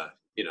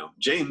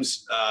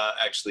James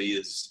actually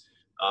is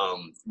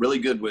really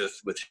good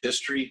with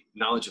history,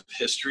 knowledge of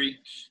history,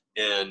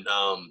 and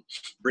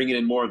bringing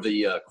in more of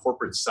the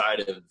corporate side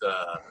of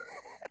the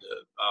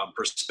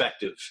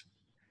perspective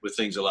with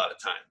things a lot of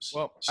times.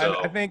 Well,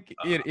 so, I think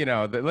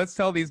let's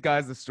tell these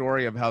guys the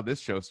story of how this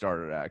show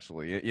started.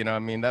 Actually, I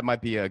mean, that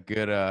might be a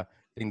good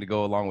thing to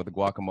go along with the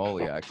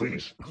guacamole.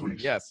 Actually,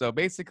 please. Yeah. So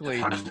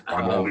basically,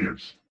 I'm all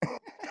ears.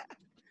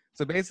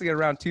 So basically,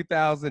 around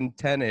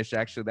 2010-ish,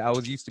 actually, I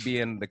was used to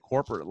be in the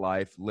corporate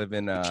life,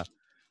 living as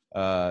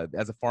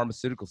a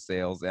pharmaceutical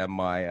sales, and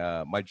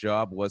my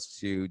job was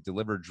to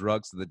deliver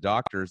drugs to the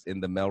doctors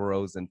in the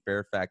Melrose and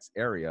Fairfax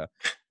area,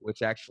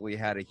 which actually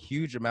had a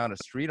huge amount of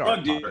street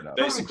art.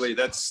 Basically,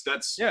 that's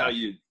how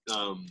you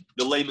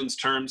the layman's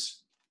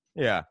terms.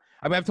 Yeah.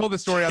 I mean, I've told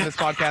this story on this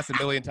podcast a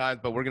million times,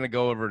 but we're going to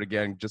go over it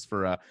again just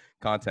for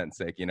content's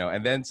sake,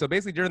 And then, so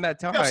basically during that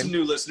time. We have some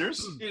new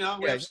listeners, we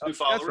have some new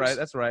followers.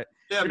 That's right.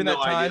 They have during no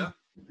that time,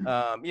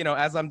 idea.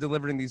 as I'm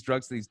delivering these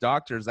drugs to these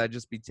doctors, I'd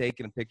just be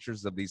taking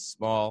pictures of these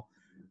small,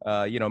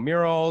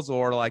 murals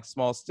or like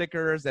small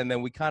stickers. And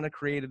then we kind of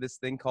created this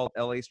thing called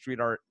LA Street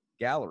Art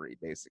Gallery,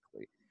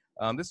 basically.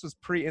 This was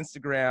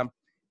pre-Instagram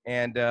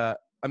and,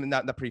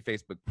 not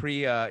pre-Facebook,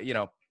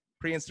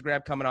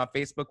 pre-Instagram coming on.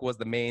 Facebook was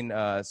the main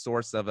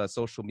source of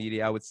social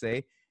media, I would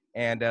say.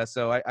 And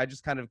so I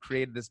just kind of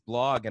created this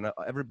blog, and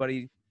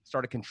everybody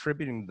started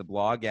contributing to the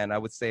blog. And I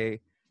would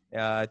say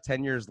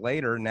 10 years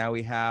later, now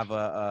we have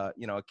a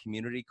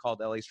community called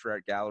LA Street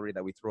Art Gallery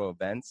that we throw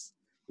events.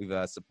 We've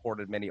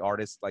supported many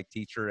artists like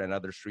Teacher and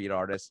other street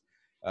artists,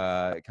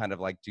 kind of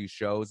like do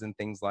shows and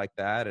things like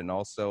that. And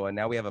also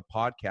now we have a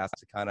podcast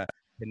to kind of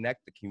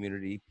connect the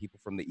community, people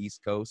from the East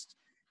Coast,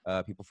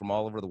 people from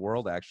all over the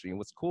world, actually. And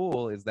what's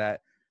cool is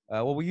that,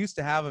 we used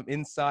to have them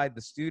inside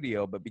the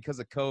studio, but because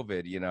of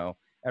COVID,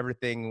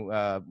 everything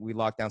we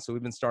locked down. So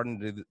we've been starting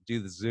to do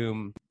the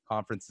Zoom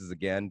conferences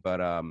again. But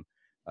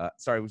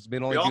we've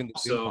been only doing the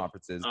Zoom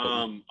conferences.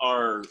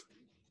 Are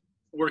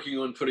working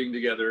on putting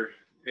together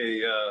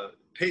a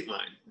paint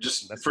line.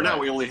 For now,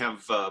 we only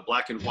have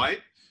black and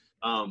white.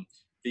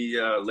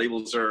 The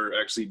labels are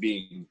actually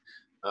being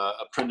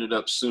printed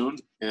up soon,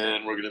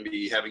 and we're going to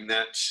be having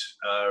that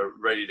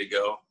ready to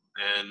go.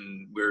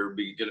 And we're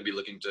going to be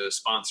looking to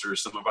sponsor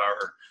some of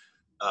our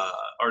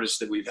artists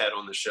that we've had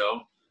on the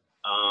show.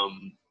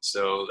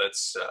 So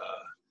that's,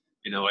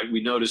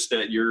 we noticed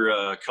that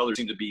your colors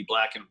seem to be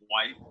black and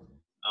white.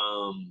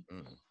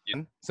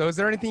 So is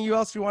there anything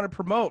else you want to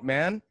promote,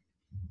 man?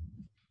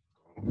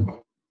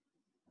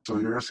 So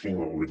you're asking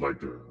what we'd like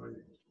to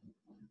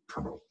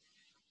promote.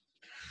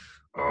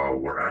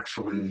 We're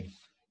actually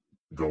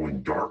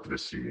going dark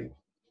this evening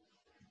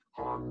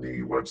on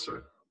the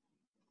website.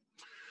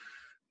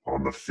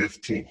 On the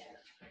 15th,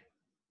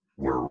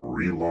 we're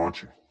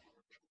relaunching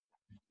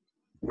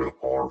with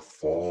our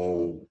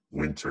fall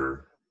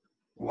winter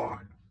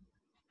line,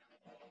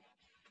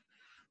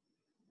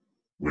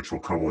 which will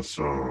come with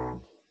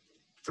some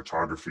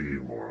photography,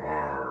 more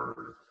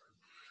art,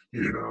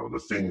 the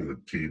thing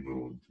that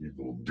people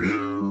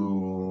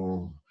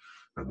do,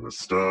 and the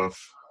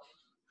stuff,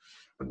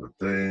 and the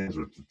things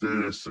with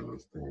this, and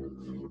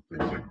the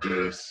things like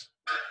this,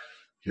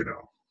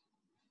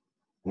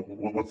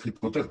 what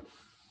people do.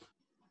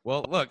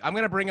 Well, look, I'm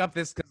going to bring up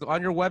this because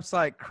on your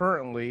website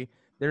currently,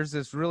 there's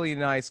this really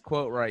nice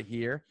quote right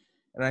here.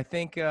 And I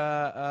think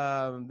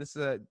this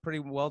pretty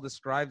well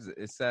describes it.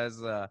 It says,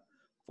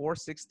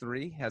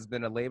 463 has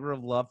been a labor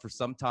of love for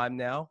some time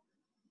now,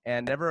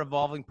 and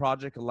ever-evolving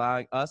project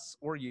allowing us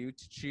or you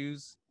to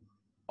choose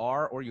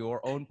our or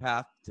your own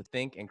path to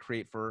think and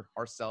create for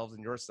ourselves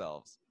and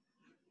yourselves.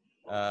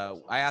 I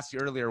asked you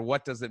earlier,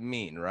 what does it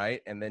mean,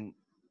 right? And then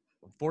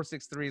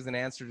 463 is an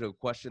answer to a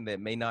question that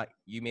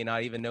you may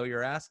not even know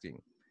you're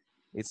asking.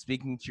 It's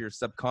speaking to your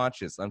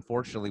subconscious.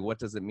 Unfortunately, what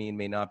does it mean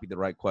may not be the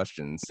right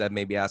question. Instead,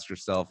 maybe ask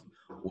yourself,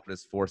 what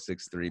does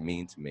 463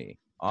 mean to me?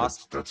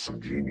 Awesome. That's some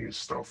genius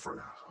stuff for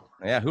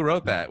that. Yeah, who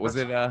wrote that? Was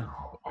it,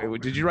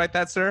 did you write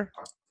that, sir?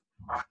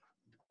 I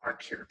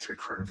can't take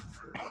credit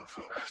for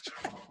that.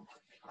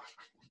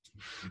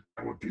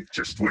 That would be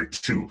just way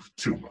too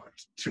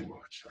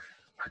much.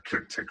 I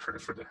couldn't take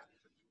credit for that.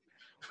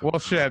 Well,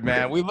 shit,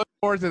 man. We look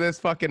forward to this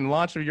fucking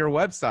launch of your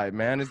website,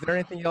 man. Is there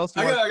anything else?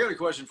 I got a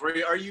question for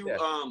you. Are you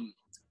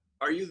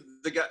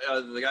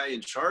the guy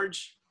in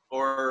charge,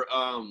 or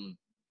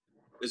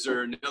is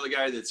there another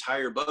guy that's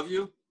higher above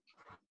you?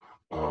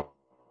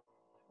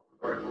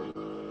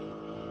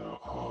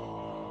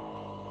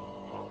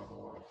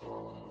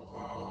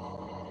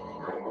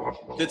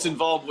 That's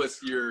involved with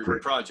your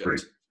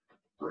project.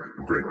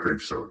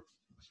 Great, sir.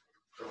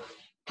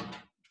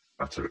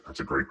 That's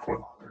a great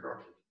quote.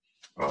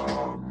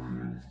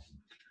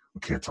 We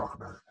can't talk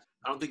about it.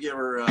 I don't think you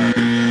ever,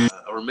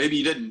 or maybe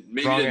you didn't.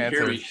 Maybe you didn't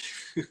hear me.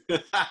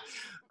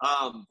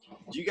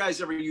 Do you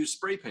guys ever use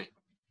spray paint?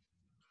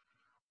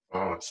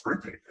 Spray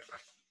paint,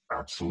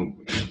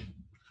 absolutely.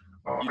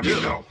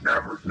 No,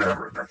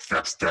 never.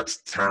 That's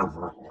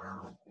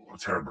terrible.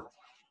 Terrible.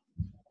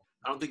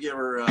 I don't think you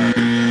ever,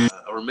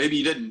 or maybe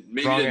you didn't.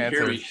 Maybe you didn't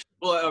hear me.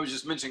 Well, I was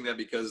just mentioning that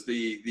because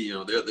the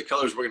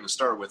colors we're going to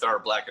start with are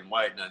black and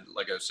white, and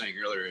like I was saying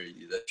earlier,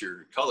 that's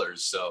your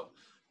colors. So,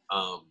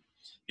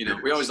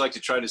 we always like to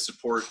try to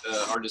support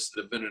artists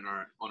that have been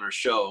on our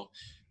show,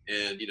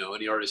 and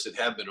any artists that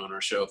have been on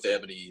our show, if they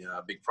have any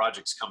big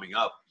projects coming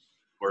up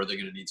where they're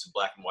going to need some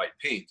black and white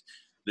paint,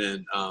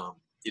 then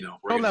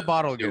we're going that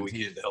bottle again. We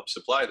can help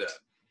supply that.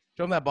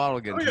 Show them that bottle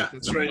again. Oh, yeah,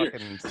 it's right here.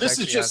 This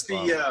is just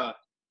the.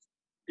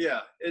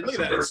 Yeah, and look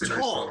at that. It's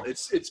tall.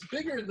 It's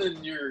bigger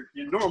than your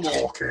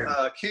normal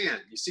can.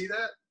 You see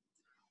that?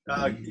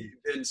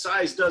 And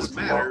size does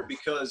matter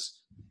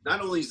because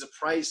not only is the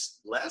price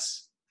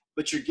less,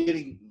 but you're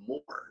getting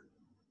more.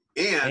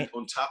 And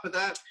on top of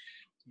that,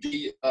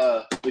 the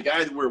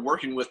guy that we're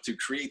working with to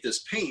create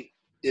this paint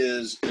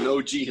is an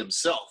OG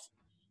himself,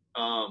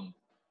 from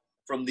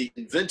the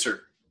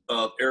inventor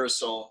of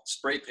aerosol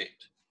spray paint.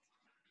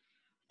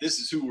 This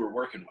is who we're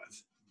working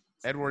with.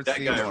 Edward that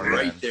Seymour, guy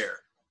right there.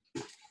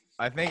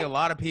 I think a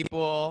lot of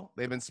people,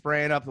 they've been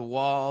spraying up the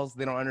walls.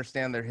 They don't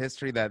understand their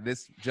history that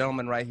this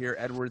gentleman right here,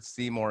 Edward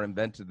Seymour,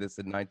 invented this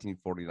in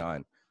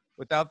 1949.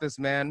 Without this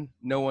man,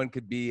 no one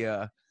could be,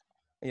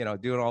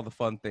 doing all the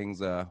fun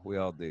things we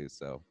all do.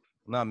 So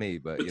not me,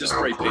 but the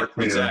spray paint,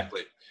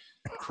 exactly.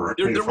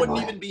 There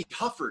wouldn't even be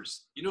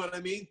huffers. You know what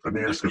I mean? Let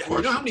me ask a question.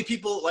 You know how many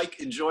people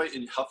enjoy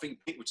huffing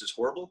paint, which is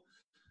horrible?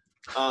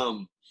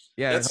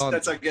 Yeah,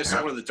 that's I guess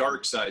one of the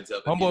dark sides of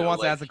it. Homeboy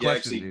wants to ask a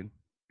question, dude.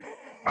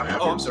 I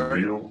have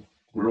a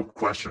real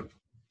question.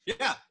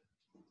 Yeah.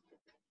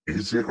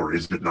 Is it or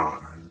is it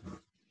not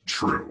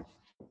true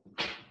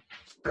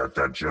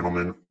that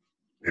gentleman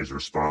is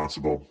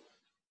responsible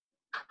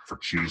for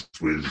Cheez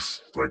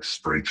Whiz, like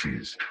spray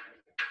cheese?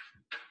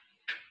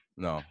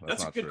 No,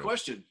 that's not a good true.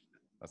 question.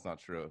 That's not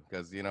true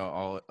because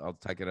I'll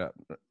take it up.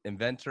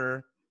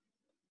 Inventor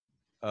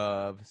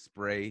of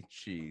spray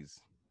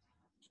cheese.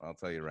 I'll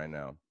tell you right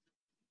now.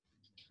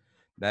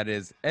 That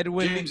is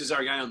Edwin. James is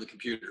our guy on the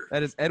computer.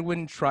 That is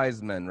Edwin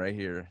Treisman right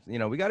here.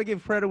 We got to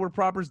give credit where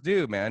proper's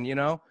due, man.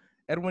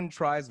 Edwin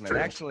Treisman.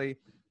 Actually,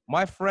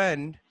 my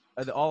friend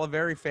the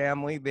Oliveri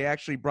family, they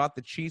actually brought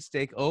the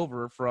cheesesteak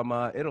over from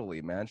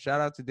Italy, man.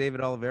 Shout out to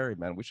David Oliveri,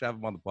 man. We should have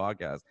him on the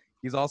podcast.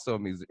 He's also a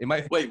music.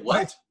 Wait,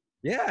 what?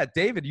 Yeah,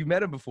 David, you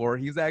met him before.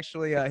 He's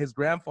actually his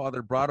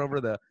grandfather brought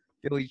over the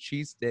Italy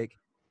cheesesteak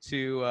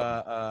to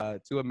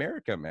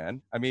America,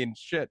 man. I mean,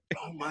 shit.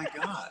 Oh my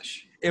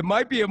gosh. It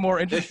might be a more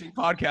interesting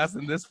podcast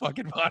than this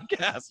fucking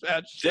podcast,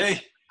 man.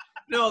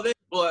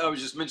 Well, I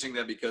was just mentioning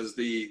that because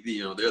the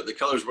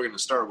colors we're going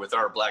to start with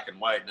are black and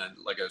white, and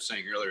like I was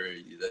saying earlier,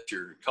 that's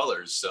your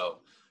colors. So,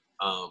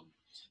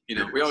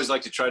 we always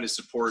like to try to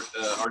support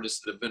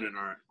artists that have been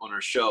on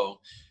our show,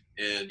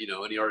 and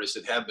any artists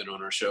that have been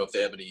on our show, if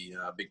they have any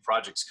big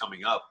projects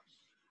coming up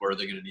where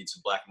they're going to need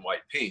some black and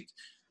white paint,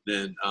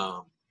 then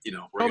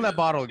we're going to that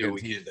bottle again, do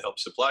what we can to help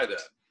supply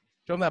that.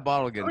 Show them that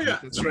bottle again. Oh yeah,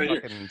 it's right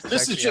here.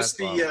 This is just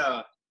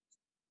the.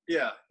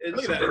 Yeah, and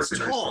look at that. It's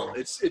tall.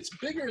 It's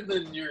bigger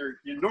than your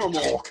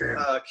normal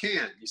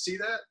can. You see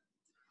that?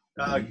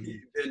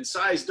 And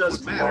size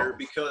does matter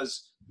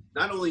because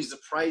not only is the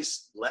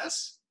price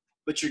less,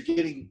 but you're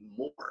getting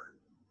more.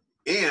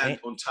 And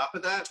on top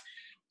of that,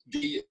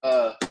 the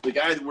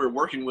guy that we're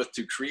working with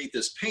to create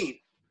this paint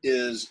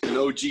is an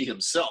OG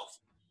himself,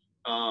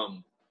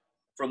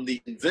 from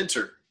the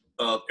inventor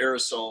of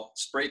aerosol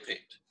spray paint.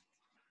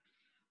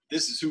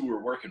 This is who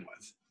we're working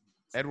with.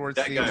 Edward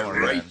that Seymour, guy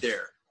right man.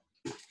 there.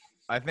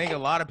 I think a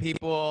lot of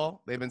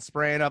people, they've been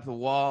spraying up the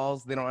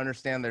walls. They don't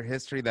understand their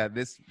history that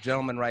this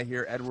gentleman right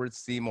here, Edward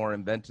Seymour,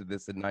 invented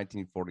this in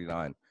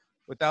 1949.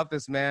 Without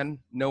this man,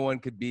 no one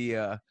could be,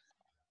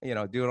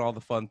 doing all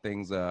the fun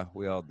things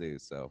we all do.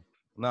 So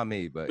not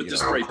me, but the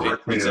spray paint,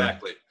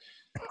 exactly.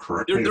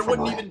 There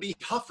wouldn't even be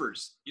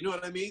huffers. You know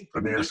what I mean?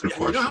 Let me ask a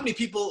question. You know how many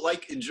people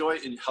enjoy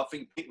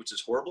huffing paint, which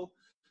is horrible?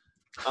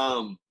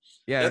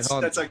 Yeah,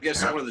 that's I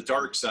guess one of the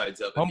dark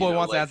sides of it. Homeboy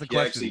wants to ask a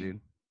question,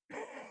 dude.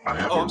 I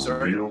have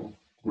a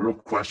real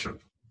question.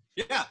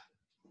 Yeah.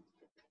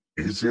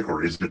 Is it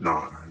or is it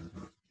not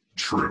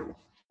true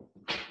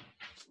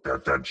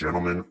that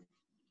gentleman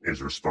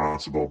is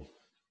responsible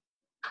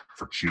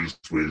for Cheez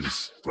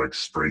Whiz, like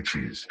spray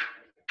cheese?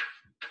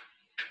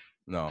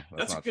 No,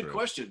 that's not a good true.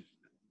 question.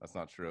 That's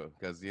not true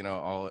because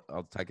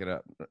I'll take it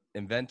up.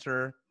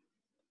 Inventor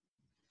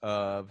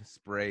of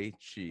spray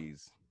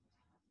cheese.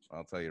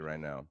 I'll tell you right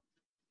now.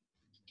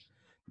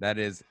 That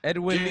is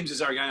Edwin. James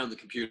is our guy on the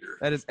computer.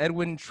 That is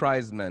Edwin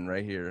Treisman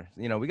right here.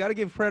 We got to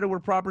give credit where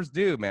proper's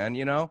due, man.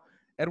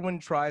 Edwin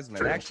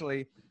Treisman.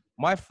 Actually,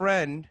 my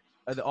friend,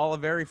 the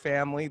Oliveri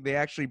family, they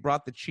actually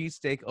brought the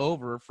cheesesteak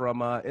over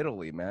from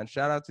Italy, man.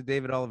 Shout out to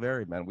David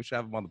Oliveri, man. We should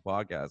have him on the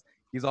podcast.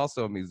 He's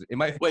also a music.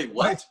 Wait,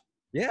 what?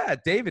 Yeah,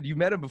 David, you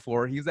met him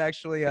before. He's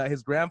actually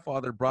his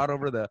grandfather brought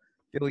over the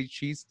Italy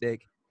cheesesteak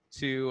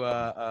to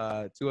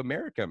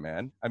America,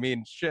 man. I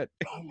mean, shit.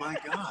 Oh my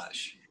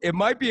gosh. It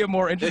might be a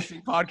more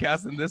interesting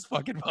podcast than this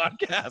fucking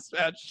podcast,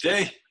 man.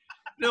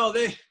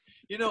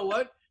 You know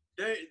what?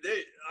 They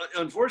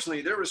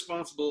unfortunately they're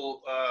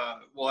responsible.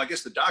 Well, I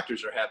guess the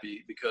doctors are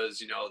happy because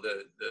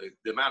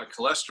the amount of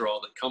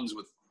cholesterol that comes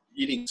with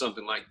eating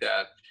something like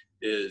that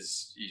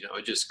is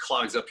it just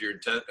clogs up your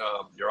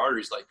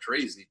arteries like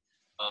crazy.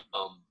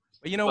 But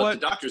what?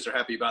 The doctors are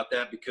happy about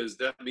that because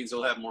that means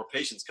they'll have more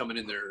patients coming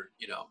in their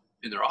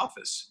in their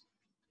office.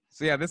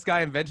 So yeah, this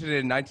guy invented it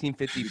in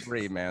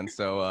 1953, man.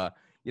 So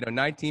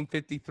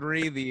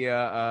 1953,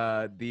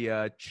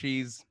 the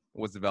cheese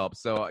was developed.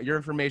 So your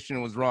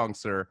information was wrong,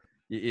 sir.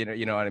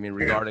 You know what I mean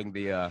regarding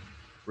the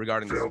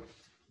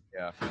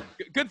yeah.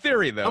 Good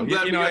theory though. I'm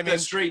glad we got that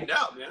straightened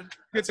out, man.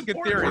 It's a good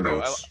theory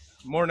though.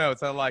 More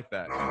notes. I like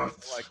that. I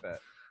like that.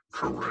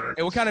 Correct.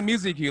 Hey, what kind of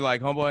music you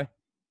like, homeboy?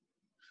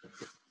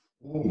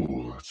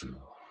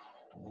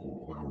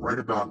 Right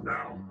about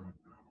now,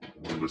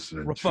 we're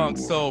listening to Funk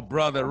Soul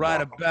Brother.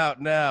 Right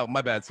about now.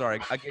 My bad.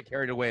 Sorry, I get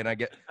carried away and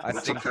I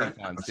sing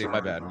sometimes. See,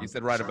 my bad. You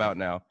said right about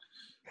now.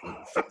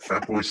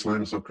 Fat Boy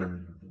Slim's okay.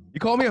 You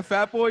call me a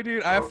fat boy,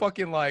 dude? I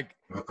fucking I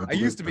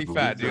used to be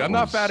fat, dude. I'm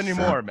not fat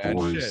anymore,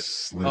 man. Shit.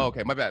 Slim. Oh,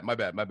 okay. My bad.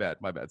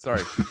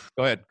 Sorry.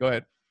 Go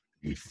ahead.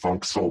 You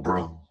Funk Soul,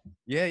 bro.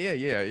 Yeah.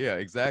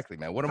 Exactly,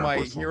 man. One of my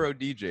hero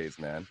DJs,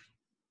 man.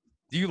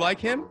 Do you like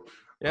him?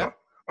 Yeah.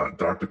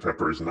 Dr.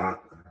 Pepper is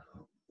not.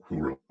 Who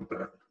wrote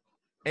that?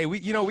 Hey, we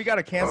got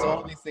to cancel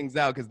all these things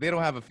out because they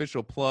don't have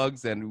official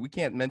plugs, and we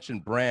can't mention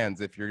brands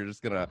if you're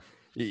just gonna,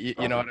 you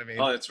know what I mean?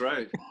 Oh, that's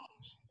right.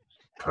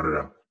 Cut it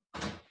out.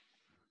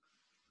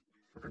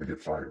 We're gonna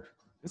get fired.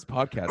 This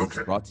podcast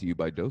is brought to you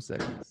by Dos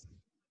Equis.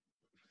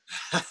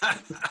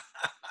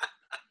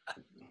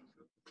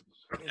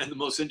 And the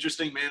most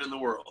interesting man in the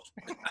world.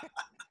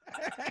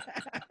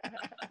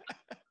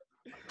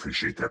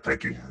 Appreciate that.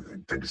 Thank you.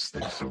 Thanks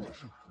so much.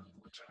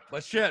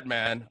 But shit,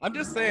 man. I'm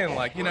just saying,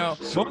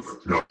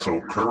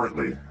 So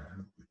currently,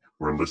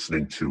 we're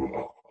listening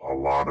to a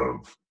lot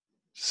of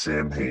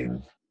Sam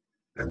Hain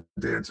and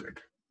Danzig.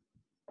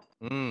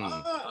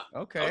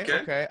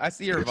 Okay. I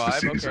see your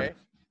vibe.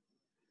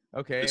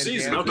 Okay. The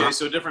season. Okay,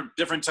 so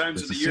different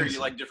times of the year, you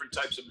like different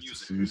types of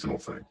music. Seasonal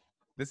thing.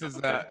 This is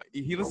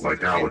he listens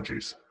like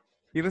allergies.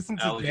 He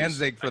listens to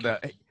Danzig for the.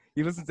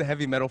 He listens to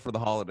heavy metal for the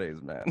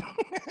holidays, man.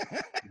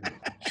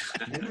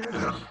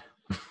 Yeah.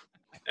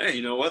 Hey,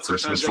 you know what?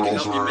 Christmas Sometimes that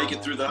can help rolls you make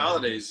it through the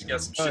holidays. You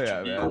got some Oh, shit yeah,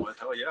 to deal man. with.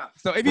 Hell yeah.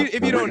 So if you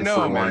We're don't waiting know,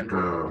 for, man,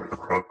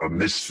 like a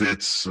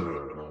Misfits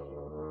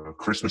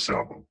Christmas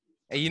album.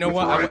 hey, you know with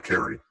what? Mariah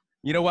Carey.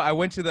 You know what? I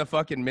went to the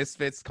fucking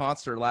Misfits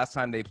concert last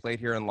time they played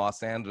here in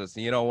Los Angeles.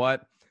 And you know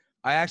what?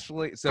 I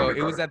actually, so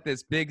it was at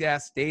this big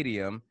ass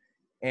stadium,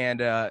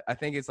 and I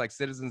think it's like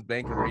Citizens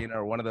Bank Arena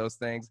or one of those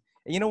things.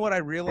 And you know what I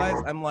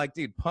realized? I'm like,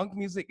 dude, punk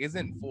music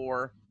isn't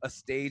for a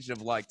stage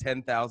of like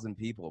 10,000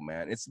 people,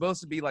 man. It's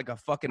supposed to be like a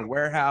fucking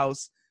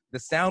warehouse. The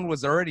sound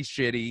was already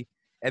shitty.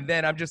 And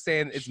then I'm just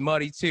saying it's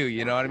muddy too,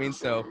 you know what I mean?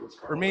 So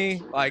for me,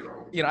 like,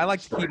 you know, I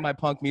like to keep my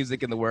punk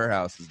music in the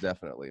warehouses,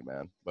 definitely,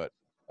 man. But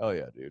oh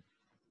yeah, dude.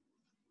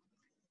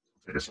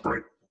 It's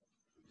great.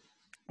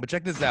 But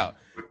check this out.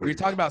 We were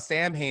talking about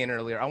Sam Hain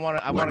earlier. I want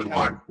to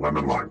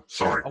Lemon lime.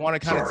 Sorry. I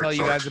want to kind of tell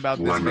you guys about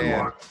this lemon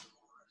band, lime.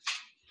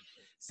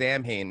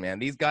 Sam Hain, man.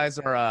 These guys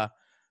are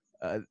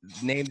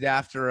named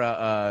after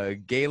a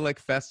Gaelic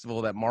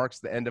festival that marks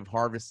the end of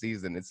harvest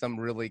season. It's some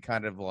really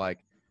kind of like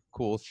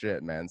cool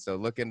shit, man. So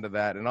look into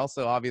that. And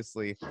also,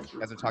 obviously, you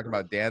guys are talking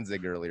about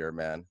Danzig earlier,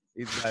 man.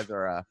 These guys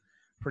are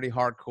pretty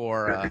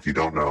hardcore. If you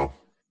don't know,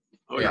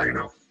 yeah, you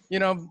know. You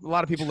know, a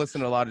lot of people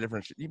listen to a lot of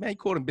different shit. You may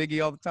quote him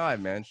Biggie all the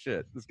time, man.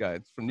 Shit, this guy,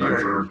 it's from New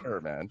York, for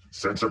sure, man.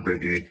 Censor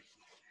Biggie.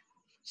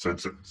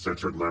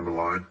 Censored lemon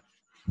lime.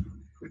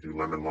 We do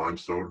lemon lime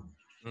soda.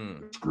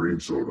 It's green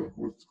soda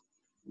with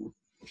a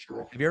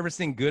straw. Have you ever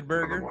seen Good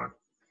Burger? Lemon lime.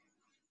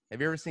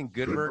 Have you ever seen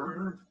Good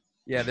Burger?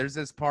 Yeah, there's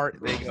this part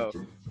they go,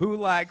 who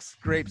likes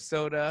grape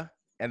soda?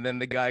 And then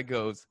the guy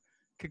goes,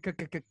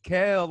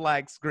 Kale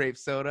likes grape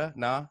soda.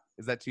 Nah,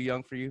 is that too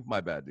young for you?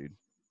 My bad, dude.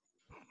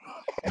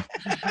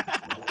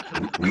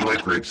 We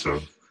like grape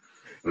soda.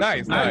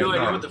 Nice. I have no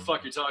idea what the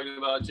fuck you're talking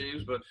about,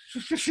 James, but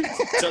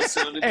it does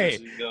sound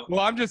interesting. Hey, well,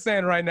 I'm just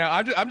saying right now,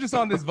 I'm just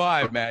on this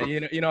vibe, man.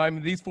 You know, I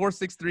mean, these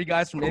 463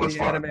 guys from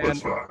Indiana,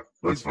 man.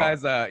 These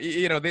guys,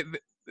 you know,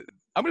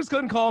 I'm just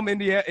gonna call them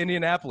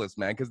Indianapolis,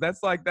 man, because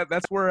that's like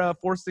that's where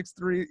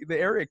 463 the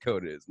area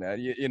code is, man.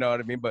 You know what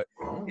I mean? But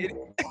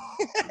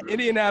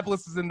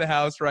Indianapolis is in the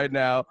house right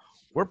now.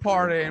 We're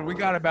partying. We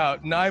got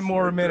about 9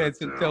 more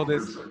minutes until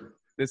this.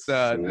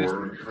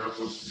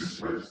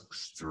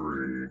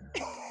 463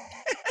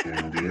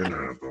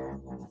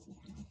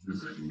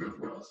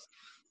 Indianapolis.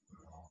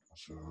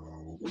 So,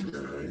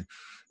 okay.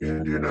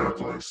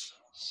 Indianapolis.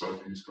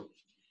 Southeast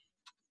Coast.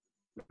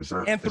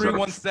 And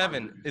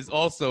 317 is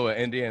also an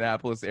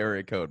Indianapolis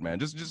area code, man.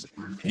 Just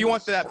if you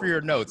want that for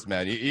your notes,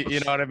 man. You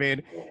know what I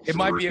mean? It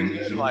might be a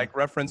good like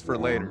reference for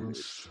later.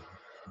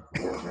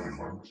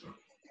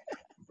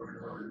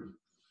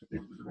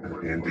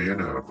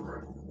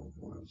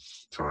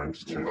 Indianapolis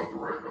times 2.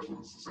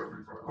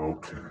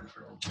 Okay.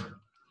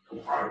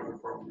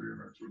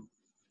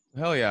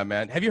 Hell yeah,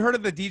 man. Have you heard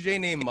of the DJ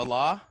named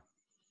Mallah?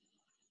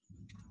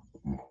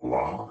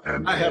 Mallah?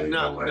 I have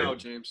not. No,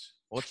 James.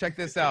 Well, check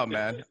this out,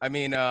 man. I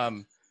mean,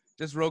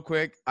 just real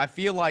quick, I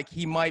feel like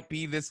he might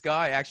be this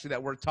guy actually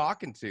that we're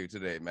talking to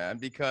today, man,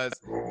 because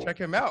check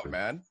him out,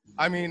 man.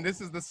 I mean,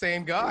 this is the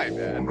same guy,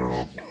 man.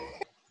 No.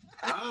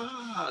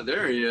 Ah,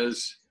 there he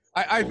is.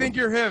 I think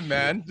you're him,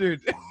 man,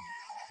 dude.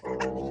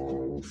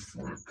 Oh,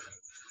 fuck.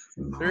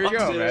 No. There you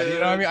go, man. You know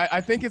what I mean? I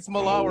think it's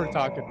Mallah we're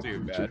talking to,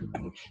 man.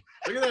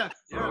 Look at that.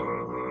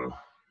 Yeah.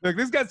 Look,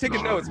 this guy's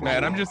taking notes,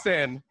 man. I'm just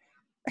saying.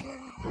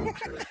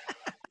 Okay.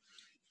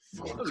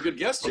 That was a good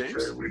guess, James.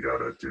 Okay, we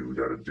gotta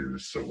do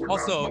so. We're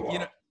Also,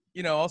 not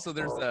also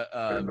there's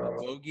a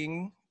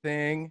voguing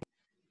thing,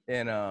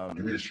 and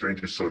Give me the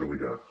strangest soda we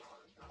got.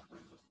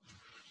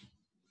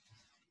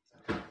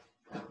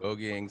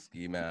 voguing,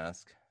 ski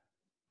mask.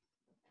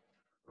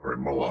 All right,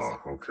 Mallah.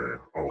 Okay.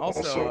 Oh,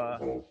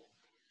 also,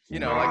 you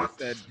know, like I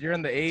said, you're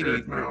in the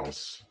 80s.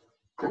 Mouse.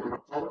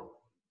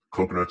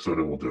 Coconut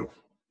soda will do.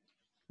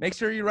 Make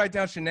sure you write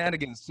down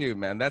Shenanigans too,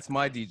 man. That's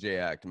my DJ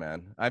act,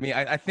 man. I mean,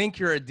 I think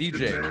you're a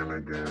DJ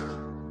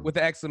Shenanigans. with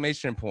the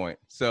exclamation point.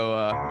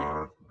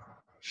 So,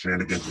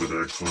 Shenanigans with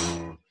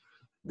exclamation.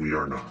 We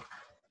are not.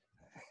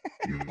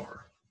 You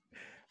are.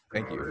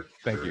 Thank you.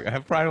 Thank you. I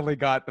have finally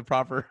got the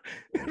proper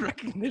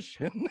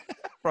recognition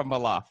from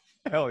Mallah.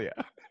 Hell yeah.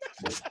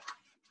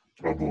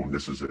 Oh, boom.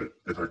 This is it.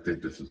 I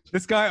think this is.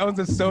 This guy owns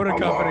a soda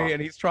Mallah. company,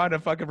 and he's trying to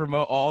fucking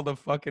promote all the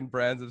fucking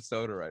brands of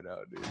soda right now,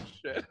 dude.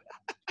 Shit.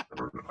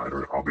 I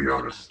don't. I'll be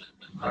honest.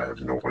 I have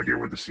no idea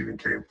where this even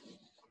came.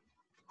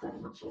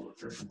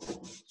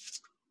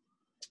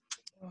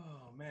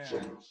 Oh man.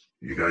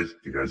 You guys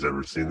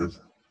ever seen this?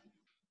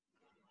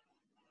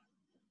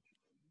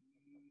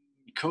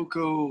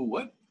 Coco,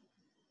 what?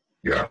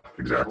 Yeah,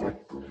 exactly.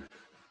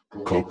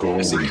 Coco.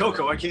 I see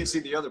Coco. I can't see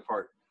the other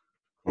part.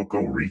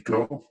 Coco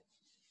Rico.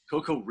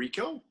 Coco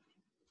Rico?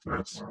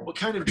 That's What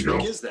kind of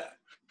drink is that?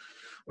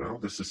 well.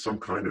 This is some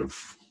kind of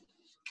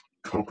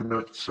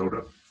coconut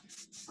soda.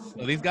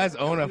 Well, these guys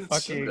own a Coconut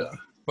fucking soda.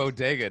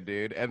 bodega,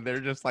 dude, and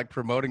they're just like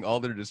promoting all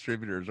their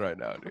distributors right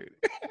now, dude.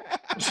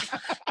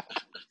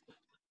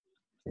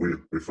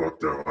 We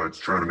fucked up. I was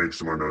trying to make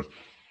some of those.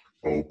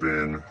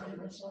 Open,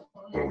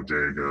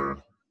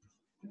 Bodega,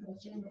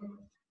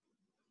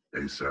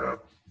 ASAP.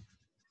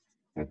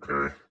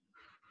 Okay.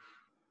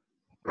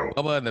 Oh,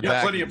 Bubba in the Yeah,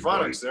 back. plenty of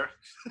products there.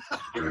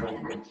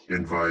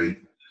 invite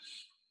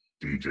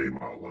DJ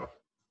Mala.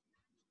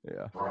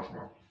 Yeah.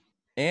 Got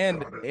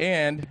And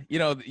it.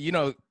 you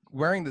know,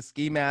 wearing the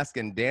ski mask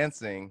and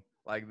dancing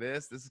like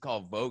this is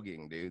called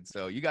voguing, dude.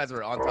 So you guys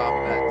are on top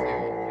of that too.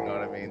 You know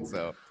what I mean?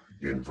 So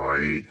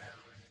Invite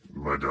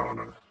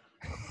Madonna.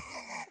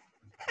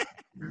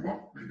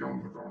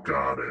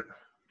 Got it.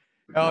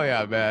 oh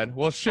yeah, man.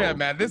 Well shit,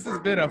 man. This has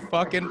been a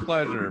fucking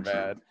pleasure,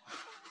 man.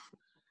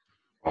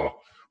 Oh,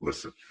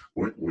 listen,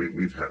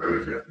 we've had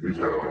do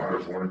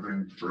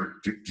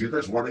you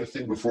guys want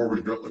anything before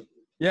we go?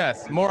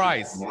 Yes, more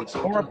ice.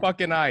 More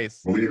fucking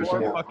ice. We need some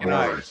More fucking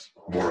ice.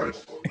 More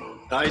ice.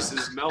 The ice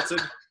is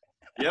melted.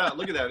 Yeah,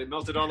 look at that. It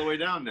melted all the way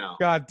down now.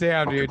 God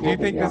damn, dude. Do you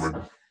think this?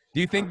 Warming.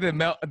 Do you think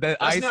the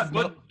ice?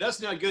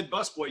 That's not good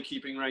busboy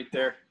keeping right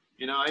there.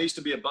 You know, I used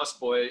to be a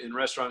busboy in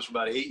restaurants for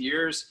about 8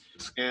 years,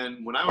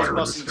 and when I was Fire in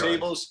the bussing sky.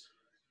 tables,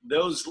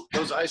 those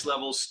ice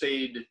levels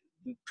stayed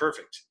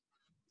perfect.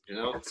 You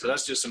know, so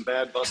that's just some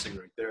bad bussing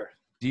right there.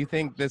 Do you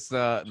think this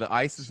the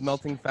ice is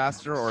melting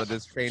faster, or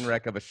this train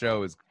wreck of a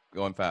show is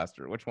going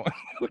faster? Which one?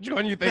 Which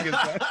one you think is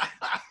better?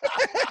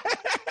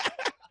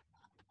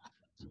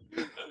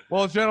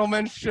 Well,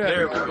 gentlemen, shit.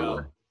 There we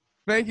go.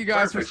 Thank you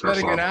guys for Thanks,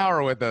 spending an Russell.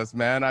 hour with us,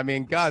 man. I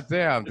mean,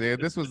 goddamn,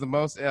 dude, this was the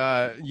most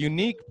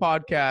unique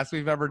podcast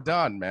we've ever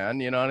done, man.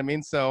 You know what I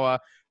mean? So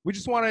we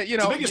just want to, you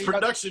It's know, the biggest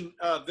production,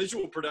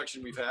 visual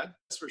production we've had.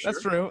 That's for sure.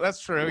 that's true. That's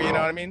true. You know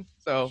what I mean?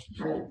 So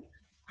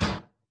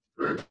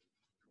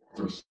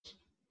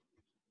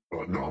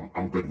No,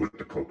 I'm good with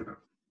the coconut.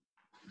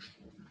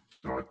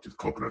 No, the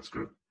coconut's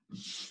good.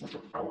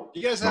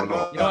 You guys have You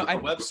know, a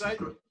website?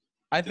 Good.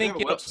 I Do they think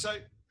have a it'll,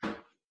 website?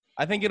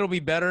 I think it'll be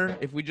better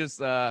if we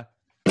just after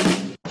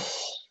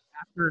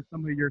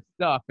some of your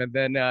stuff, and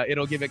then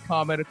it'll give it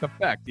comment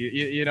effect.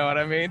 You know what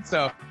I mean?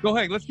 So go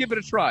ahead, let's give it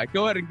a try.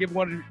 Go ahead and give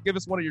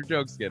us one of your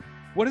jokes, Skid.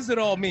 What does it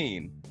all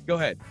mean? Go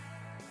ahead.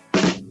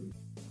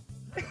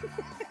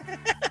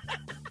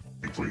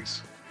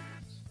 Please.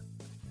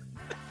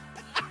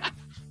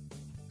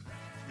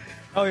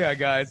 Oh yeah,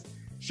 guys.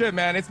 Shit,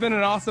 man, it's been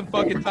an awesome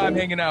fucking time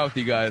hanging out with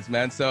you guys,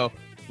 man. So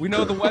we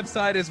know the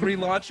website is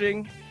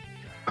relaunching.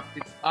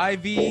 It's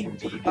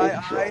IVDII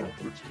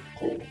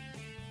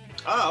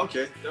Ah,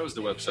 okay. That was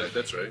the website.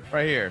 That's right.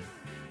 right here.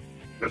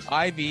 That's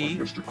IV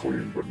Mr.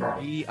 Clean, but not.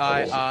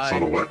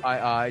 EII.com.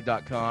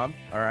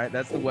 All right,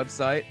 that's the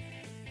website.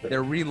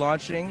 They're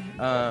relaunching.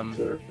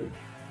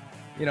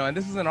 You know, and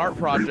this is an art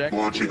project.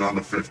 Launching on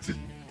the 15th.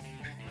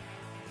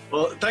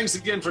 Well, thanks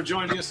again for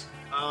joining us.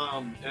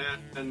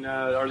 And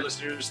our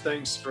listeners,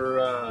 thanks for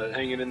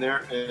hanging in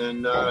there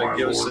and my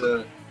give us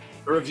Lord.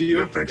 a review.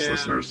 Yeah, thanks, and,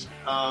 listeners.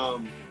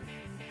 We'll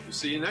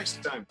see you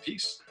next time.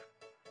 Peace.